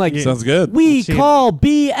 Okay. Something like- Sounds good. We She- call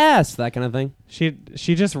BS, that kind of thing. She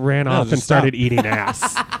just ran No, off just and started stop. eating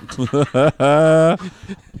ass.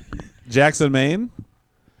 Jackson, Maine.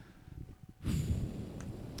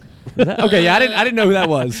 Okay, yeah, I didn't know who that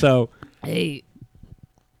was. So Hey,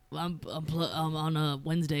 I'm on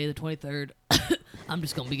Wednesday the 23rd. I'm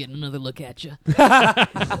just gonna be getting another look at you.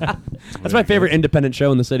 that's my favorite independent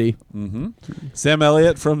show in the city. Sam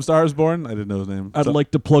Elliott from Stars Born. I didn't know his name. I'd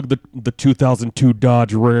like to plug the 2002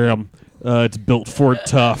 Dodge Ram. It's built Ford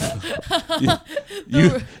tough.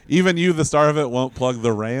 Even you, the star of it, won't plug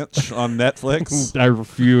The Ranch on Netflix. I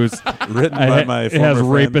refuse. Written by my It former has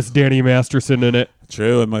friend. rapist Danny Masterson in it.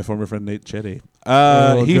 True, and my former friend Nate Chitty.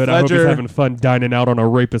 Oh, Heath good. I hope he's Ledger. having fun dining out on a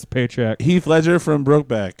rapist paycheck. Heath Ledger from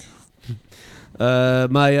Brokeback.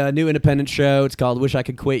 My new independent show. It's called Wish I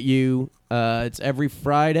Could Quit You. It's every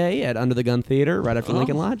Friday at Under the Gun Theater, right after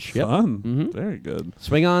Lincoln Lodge. Yep. Fun. Mhm. Very good.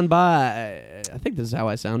 Swing on by. I think this is how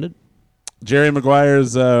I sounded. Jerry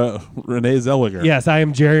Maguire's Renee Zellweger. Yes, I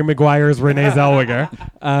am Jerry Maguire's Renee Zellweger,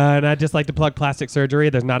 and I'd just like to plug plastic surgery.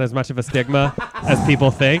 There's not as much of a stigma as people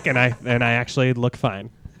think, and I actually look fine.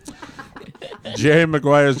 Jerry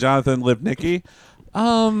Maguire's Jonathan Lipnicki.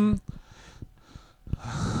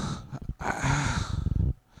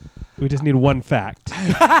 'We just need one fact.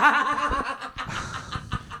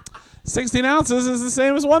 16 ounces is the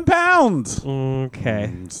same as 1 pound.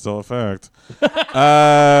 Okay. Still a fact.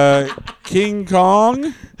 King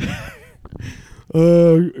Kong.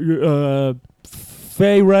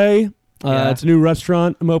 Fay Ray. Yeah. It's a new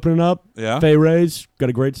restaurant I'm opening up. Yeah. Fay Ray's got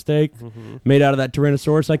a great steak made out of that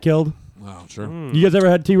Tyrannosaurus I killed. Oh, sure. You guys ever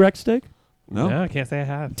had T-Rex steak? No. No, I can't say I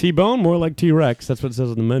have. T-bone, more like T-Rex. That's what it says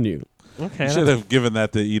on the menu. Okay. You should have given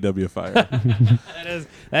that to EW Fire.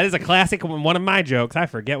 That is a classic one of my jokes. I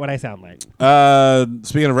forget what I sound like.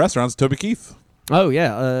 Speaking of restaurants, Toby Keith. Oh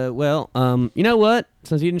yeah. You know what?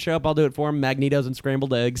 Since he didn't show up, I'll do it for him. Magnetos and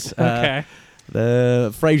scrambled eggs. Okay.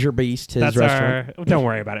 The Fraser Beast, his That's restaurant. our. Don't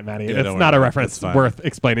worry about it, Maddie. Yeah, it's don't not a worry. reference It's fine. worth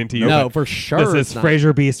explaining to you. No, but for sure. This it's is not.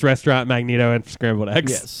 Fraser Beast Restaurant, Magneto, and scrambled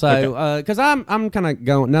eggs. Yes. So, because I'm kind of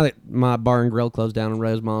going now that my bar and grill closed down in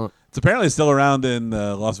Rosemont. It's apparently still around in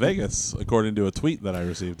Las Vegas, according to a tweet that I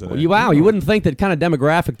received today. You wouldn't think that kind of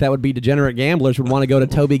demographic that would be degenerate gamblers would want to go to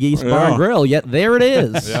Toby Geese Bar and Yeah. Grill. Yet there it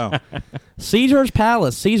is. Yeah. Caesar's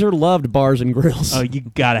Palace. Caesar loved bars and grills. Oh, you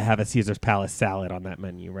gotta have a Caesar's Palace salad on that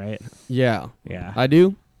menu, right? yeah. Yeah. I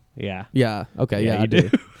do. Yeah. Yeah. Okay. Yeah, you I do.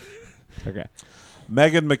 Okay.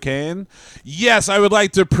 Meghan McCain. Yes, I would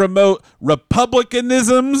like to promote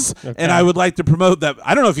republicanisms, and I would like to promote that.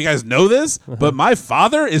 I don't know if you guys know this, but my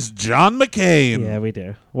father is John McCain. Yeah, we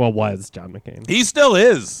do. Well, was John McCain. He still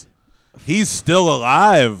is. He's still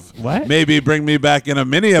alive. What? Maybe bring me back in a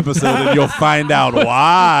mini episode and you'll find out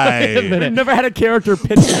why. I've never had a character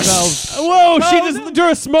pitch themselves. Whoa, she just threw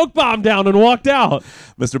a smoke bomb down and walked out.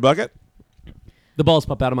 Mr. Bucket? The balls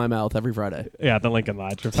pop out of my mouth every Friday. Yeah, the Lincoln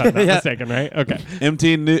Lodge, if I'm not Yeah. mistaken, right? Okay.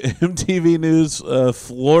 MTV News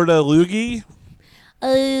Florida Loogie.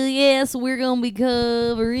 Yes, we're gonna be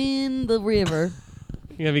covering the river.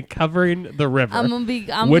 You're going to be covering the river.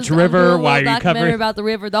 Which river? I'm Why are you doing a documentary covering? about the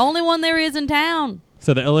river? The only one there is in town.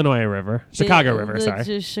 So the Illinois River. Chicago The- River, the sorry.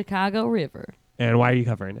 just Chicago River. And why are you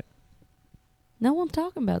covering it? No one's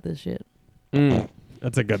talking about this shit.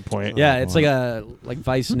 That's a good point. Yeah, it's like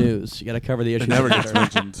Vice News. You got to cover the issue. It never gets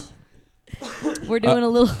mentioned. We're doing a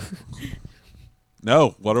little.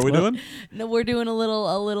 No. What are we doing? No, we're doing a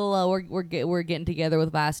little. We're getting together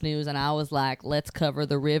with Vice News, and I was like, let's cover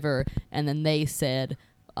the river, and then they said,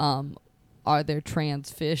 are there trans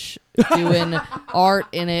fish doing art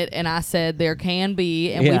in it? And I said there can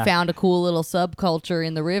be, and we found a cool little subculture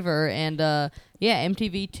in the river, and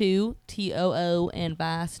MTV2, TOO, and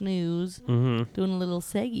Vice News doing a little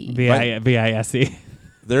seggy. VISE.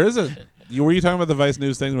 There is a. Were you talking about the Vice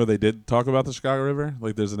News thing where they did talk about the Chicago River?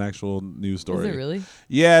 Like, there's an actual news story. Is it really?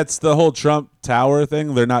 Yeah, it's the whole Trump Tower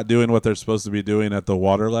thing. They're not doing what they're supposed to be doing at the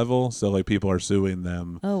water level, so like people are suing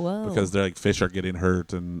them. Oh, wow. Because they're like fish are getting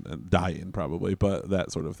hurt and dying probably, but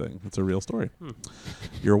that sort of thing. It's a real story.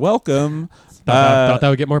 You're welcome. Thought that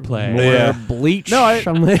would get more play. Yeah. Bleach. No,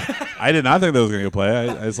 I did not think that was going to play.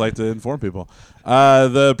 I just like to inform people.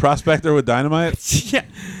 The Prospector with Dynamite. Yeah.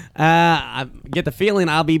 I get the feeling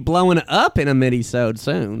I'll be blowing up in a mini-sode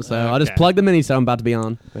soon, so I'll just Okay. plug the mini-sode I'm about to be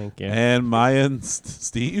on. Thank you. And Mayan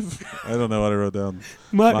Steve. I don't know what I wrote down.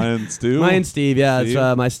 Mayan Stu. Mayan Steve, yeah. Steve?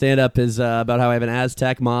 It's, my stand-up is about how I have an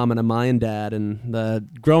Aztec mom and a Mayan dad,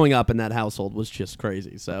 and growing up in that household was just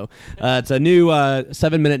crazy. So it's a new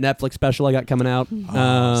 7-minute Netflix special I got coming out.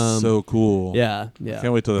 Oh, so cool. Yeah.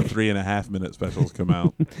 Can't wait till the 3.5-minute specials come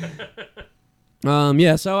out.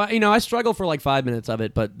 So I struggle for like 5 minutes of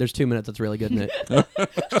it, but there's 2 minutes that's really good in it.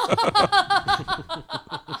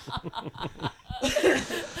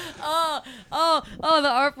 The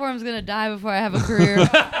art form's gonna die before I have a career.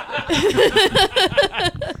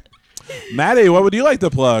 Maddie, what would you like to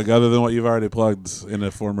plug other than what you've already plugged in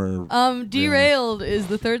a former? Derailed is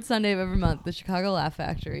the third Sunday of every month. The Chicago Laugh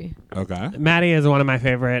Factory. Okay. Maddie is one of my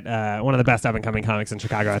favorite, one of the best up-and-coming comics in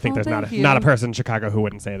Chicago. I think there's thank you. not a person in Chicago who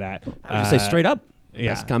wouldn't say that. Just say straight up.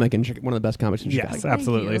 yeah. Best comic in one of the best comics in Chicago. Yes, Thank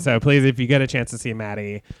absolutely. you. So please, if you get a chance to see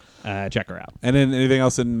Maddie, check her out. And then anything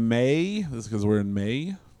else in May? This is because we're in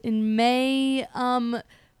May. In May, not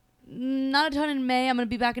a ton in May. I'm gonna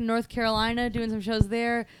be back in North Carolina doing some shows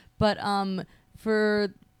there. But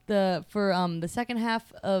for the second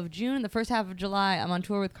half of June and the first half of July, I'm on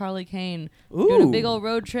tour with Carly Kane. We're doing a Ooh. big old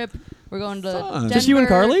road trip. We're going to Fun. Denver. Just you and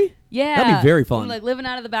Carly? Yeah, That'd be very fun. I'm like living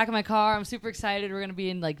out of the back of my car. I'm super excited. We're gonna be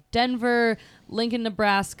in like Denver, Lincoln,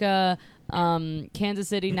 Nebraska, Kansas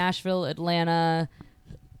City, Nashville, Atlanta,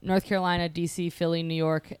 North Carolina, DC, Philly, New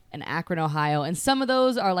York, and Akron, Ohio. And some of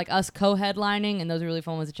those are like us co-headlining, and those are really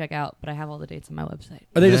fun ones to check out. But I have all the dates on my website.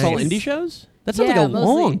 Are they just all Nice. indie shows? That sounds Yeah, like a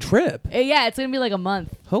mostly. long trip. Yeah, it's gonna be like a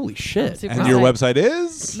month. Holy shit. Super And your excited. website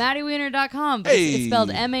is? MaddieWiener.com. But it's spelled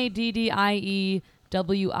MaddieWiener.com.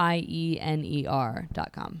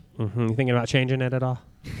 Mm-hmm. You thinking about changing it at all?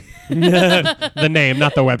 The name,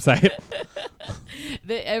 not the website.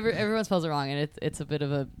 Everyone spells it wrong, and it's a bit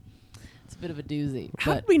of a doozy.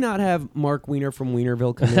 How But did we not have Mark Wiener from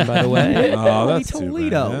Wienerville come in, by the way? Oh, that's too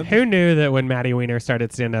Toledo. bad. Who knew that when Maddie Wiener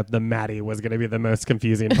started stand-up, the Maddie was going to be the most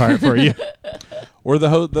confusing part for you? Or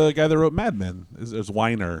the guy that wrote Mad Men. There's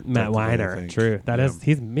Weiner. Matt technically, I Weiner. think. True. That Yeah. is.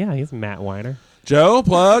 He's Matt Weiner. Joe,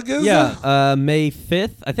 plug is Yeah, May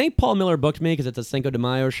 5th. I think Paul Miller booked me because it's a Cinco de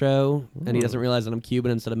Mayo show, and he doesn't realize that I'm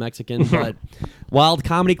Cuban instead of Mexican. But Wild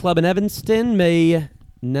Comedy Club in Evanston, May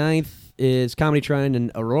 9th is Comedy Shrine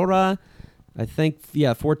in Aurora. I think,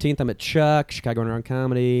 14th I'm at Chuck, Chicago Underground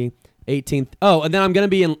Comedy. 18th. Oh, and then I'm going to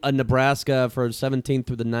be in Nebraska for 17th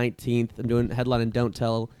through the 19th. I'm doing headline and Don't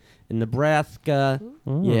Tell in Nebraska.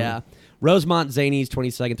 Yeah. Rosemont Zanies,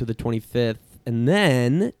 22nd through the 25th. And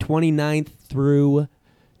then 29th through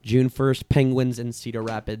June 1st, Penguins in Cedar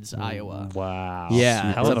Rapids, Iowa. Wow.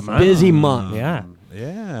 Yeah, Hell it's of a a month. busy month. Yeah.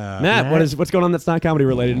 Yeah. Matt, what's going on that's not comedy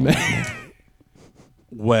related, Matt?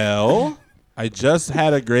 Well, I just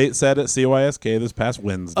had a great set at CYSK this past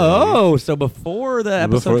Wednesday. Oh, so before the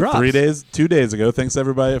episode drops. 2 days ago. Thanks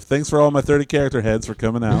everybody. Thanks for all my 30 character heads for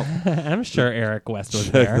coming out. I'm sure Eric West was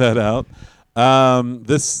Check there. that out.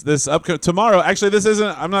 This upcoming tomorrow. Actually, this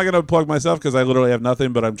isn't. I'm not going to plug myself because I literally have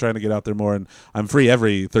nothing. But I'm trying to get out there more, and I'm free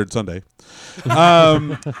every third Sunday.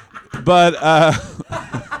 But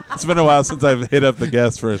it's been a while since I've hit up the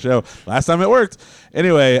guest for a show. Last time it worked.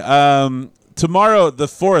 Anyway, tomorrow, the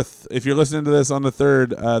 4th, if you're listening to this on the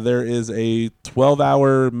 3rd, there is a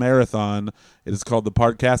 12-hour marathon. It is called the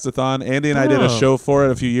Podcastathon. Andy and I did a show for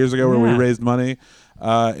it a few years ago where we raised money.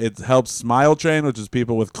 It helps Smile Train, which is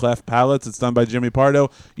people with cleft palates. It's done by Jimmy Pardo.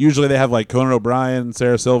 Usually they have like Conan O'Brien,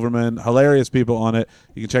 Sarah Silverman, hilarious people on it.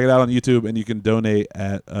 You can check it out on YouTube, and you can donate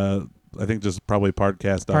at I think just probably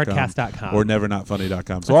podcast.com. Podcast.com. Or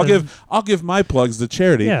nevernotfunny.com. So I'll give my plugs to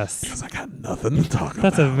charity. Yes. Because I got nothing to talk about.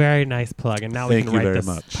 That's a very nice plug. And now we Thank can you write very this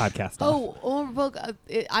much. podcast off. Book.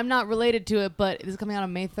 I'm not related to it, but it is coming out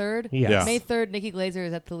on May 3rd. Yes. Yeah. May 3rd, Nikki Glazer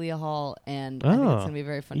is at Thalia Hall, and I think it's going to be a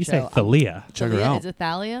very fun You show. say Thalia. Check her Thalia? out. Is it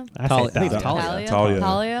Thalia? I Talia. say I think it's Thalia. Talia.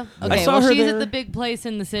 Talia. Okay, I saw well, her she's there. at the big place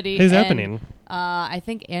in the city. Who's and, opening? I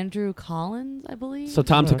think Andrew Collins, I believe. So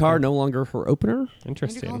Tom Okay. Takar no longer her opener. Andrew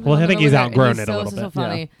Interesting. Collins Well, is I think over he's there, outgrown and it a little so bit.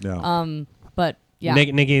 funny. Yeah. But yeah,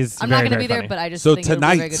 Nikki's I'm not very, going to be very there, funny. but I just So think it'll be a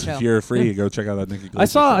very tonight, good show. if you're free, go check out that Nikki Glazer I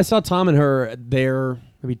show. saw Tom and her there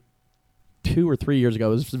maybe 2 or 3 years ago.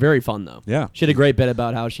 It was very fun though. Yeah. She had a great bit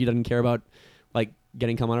about how she doesn't care about like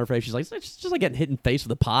getting cum on her face. She's like, it's just like getting hit in the face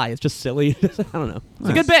with a pie. It's just silly. I don't know. It's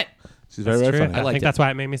a good bit. She's very, That's very true. funny. I liked think it. that's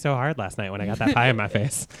why it made me so hard last night when I got that pie in my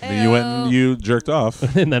face. Then you went and you jerked off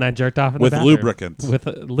And then I jerked off in the with bathroom. lubricant. With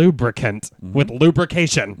lubricant. With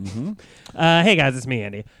lubrication. Hey guys, it's me,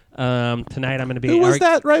 Andy. Tonight I'm going to be. Who was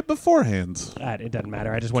that right beforehand? It doesn't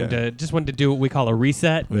matter. I just wanted to do what we call a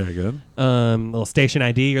reset. Very good. Little station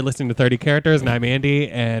ID. You're listening to 30 Characters, and I'm Andy.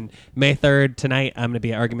 And May 3rd tonight, I'm going to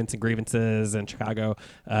be at Arguments and Grievances in Chicago.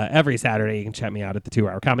 Every Saturday, you can check me out at the 2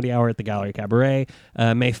 Hour Comedy Hour at the Gallery Cabaret.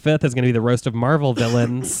 May 5th is going to be the Roast of Marvel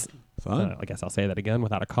Villains. Fun. I guess I'll say that again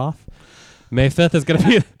without a cough. May 5th is going to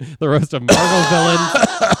be the Roast of Marvel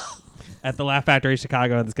Villains at the Laugh Factory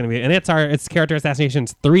Chicago. It's going to be, and it's Character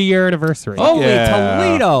Assassination's 3-year anniversary. Holy Yeah.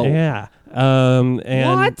 Toledo! Yeah. And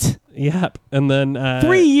What? Yep. And then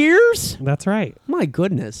 3 years? That's right. My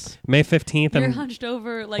goodness. May 15th. You're and hunched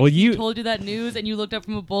over, like Well, he you- told you that news, and you looked up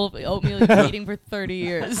from a bowl of oatmeal you've been eating for 30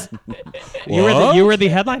 years. you were the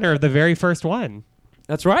headliner of the very first one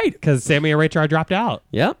That's right. because Sammy and Rachel dropped out.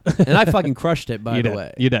 Yep. And I fucking crushed it, by you the did.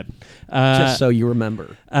 way. You did. Just so you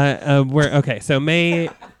remember. So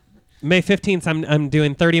May 15th, I'm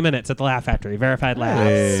doing 30 minutes at the Laugh Factory. Verified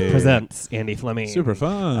Laughs Hey. presents Andy Fleming. Super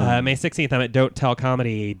fun. May 16th, I'm at Don't Tell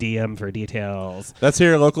Comedy. DM for details. That's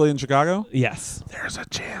here locally in Chicago? Yes. There's a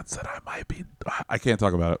chance that I might be. I can't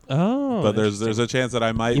talk about it. Oh. But there's a chance that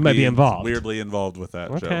I might You might be involved. weirdly involved with that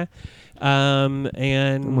show. Okay. And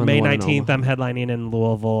on May the one in 19th, I'm headlining in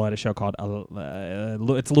Louisville at a show called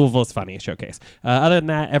it's Louisville's Funniest Showcase. Other than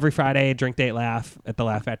that, every Friday, Drink Date Laugh at the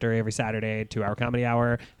Laugh Factory. Every Saturday, 2 Hour Comedy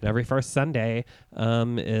Hour. And every first Sunday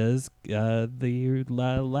is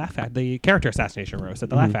the Character Assassination Roast at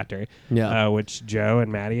the Laugh Factory. Yeah. Which Joe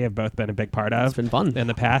and Maddie have both been a big part of. It's been fun. in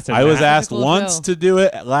the past. And I was Matt- asked Cool once show. to do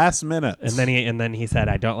it at last minute. and then he said,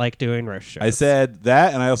 "I don't like doing roast shows." I said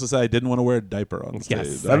that, and I also said I didn't want to wear a diaper on stage.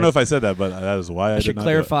 Yes, I don't know if I said that, but that is why I, I did should not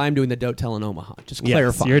clarify I'm doing the Don't Tell in Omaha. Just Yes,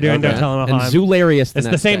 clarify. you're doing Don't And Tell in Omaha. Zoolarious It's the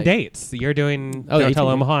next same day. dates. You're doing Oh, Don't Tell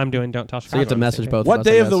 18th. Omaha. I'm doing Don't Tell Chicago. So you have to on the message same both. do it. What of us,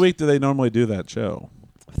 I day of the guess. week do they normally do that show?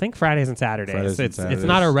 I think Fridays and Saturdays. Fridays and It's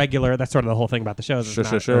not Saturdays. a regular. That's sort of the whole thing about the shows. It's Sure,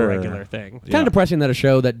 not sure. a regular thing. It's kind of depressing that a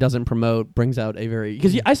show that doesn't promote brings out a very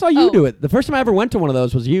because I saw you Oh. do it. The first time I ever went to one of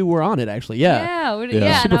those was you were on it actually. Yeah. Yeah,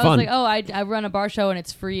 Yeah. Super and I was fun. like, oh, I run a bar show and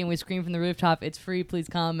it's free, and we scream from the rooftop, it's free, please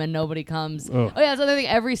come, and nobody comes. Oh. Oh yeah, that's the other thing.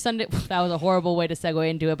 Every Sunday, that was a horrible way to segue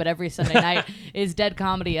into it, but every Sunday night is Dead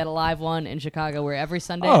Comedy at a live one in Chicago, where every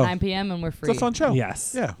Sunday Oh. at 9 p.m. and we're free. It's a fun show.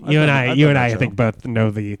 Yes. Yeah. You and I show. think both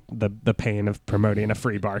know the pain of promoting a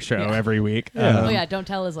free bar show Yeah. every week. Yeah. Oh yeah, Don't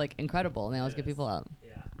Tell is like incredible, and they always get people out.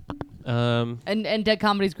 Um, And Dead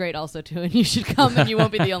Comedy's great also too, and you should come, and you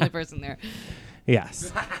won't be the only person there.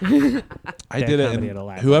 yes. I Dead did it. Comedy And at a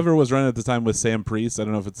live whoever was running it at the time was Sam Priest. I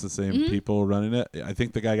don't know if it's the same Mm-hmm. people running it. I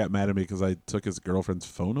think the guy got mad at me because I took his girlfriend's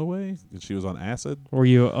phone away and she was on acid. Were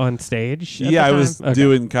you on stage? at Yeah, the I was time? Okay.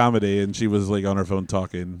 doing comedy and she was like on her phone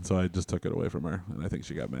talking, so I just took it away from her, and I think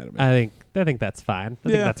she got mad at me. I think that's fine. I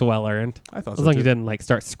think Yeah. that's well earned. I thought As so long as too. you didn't like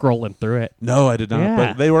start scrolling through it. No, I did not. Yeah.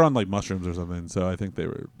 But they were on like mushrooms or something, so I think it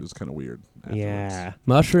was kind of weird. Afterwards. Yeah.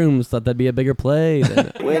 Mushrooms, thought that'd be a bigger play.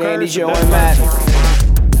 Than With Andy, Joe, and Matt.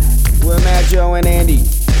 With Matt, Joe, and Andy.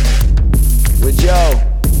 With Joe.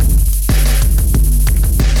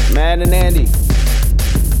 Matt and Andy.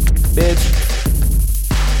 Bitch.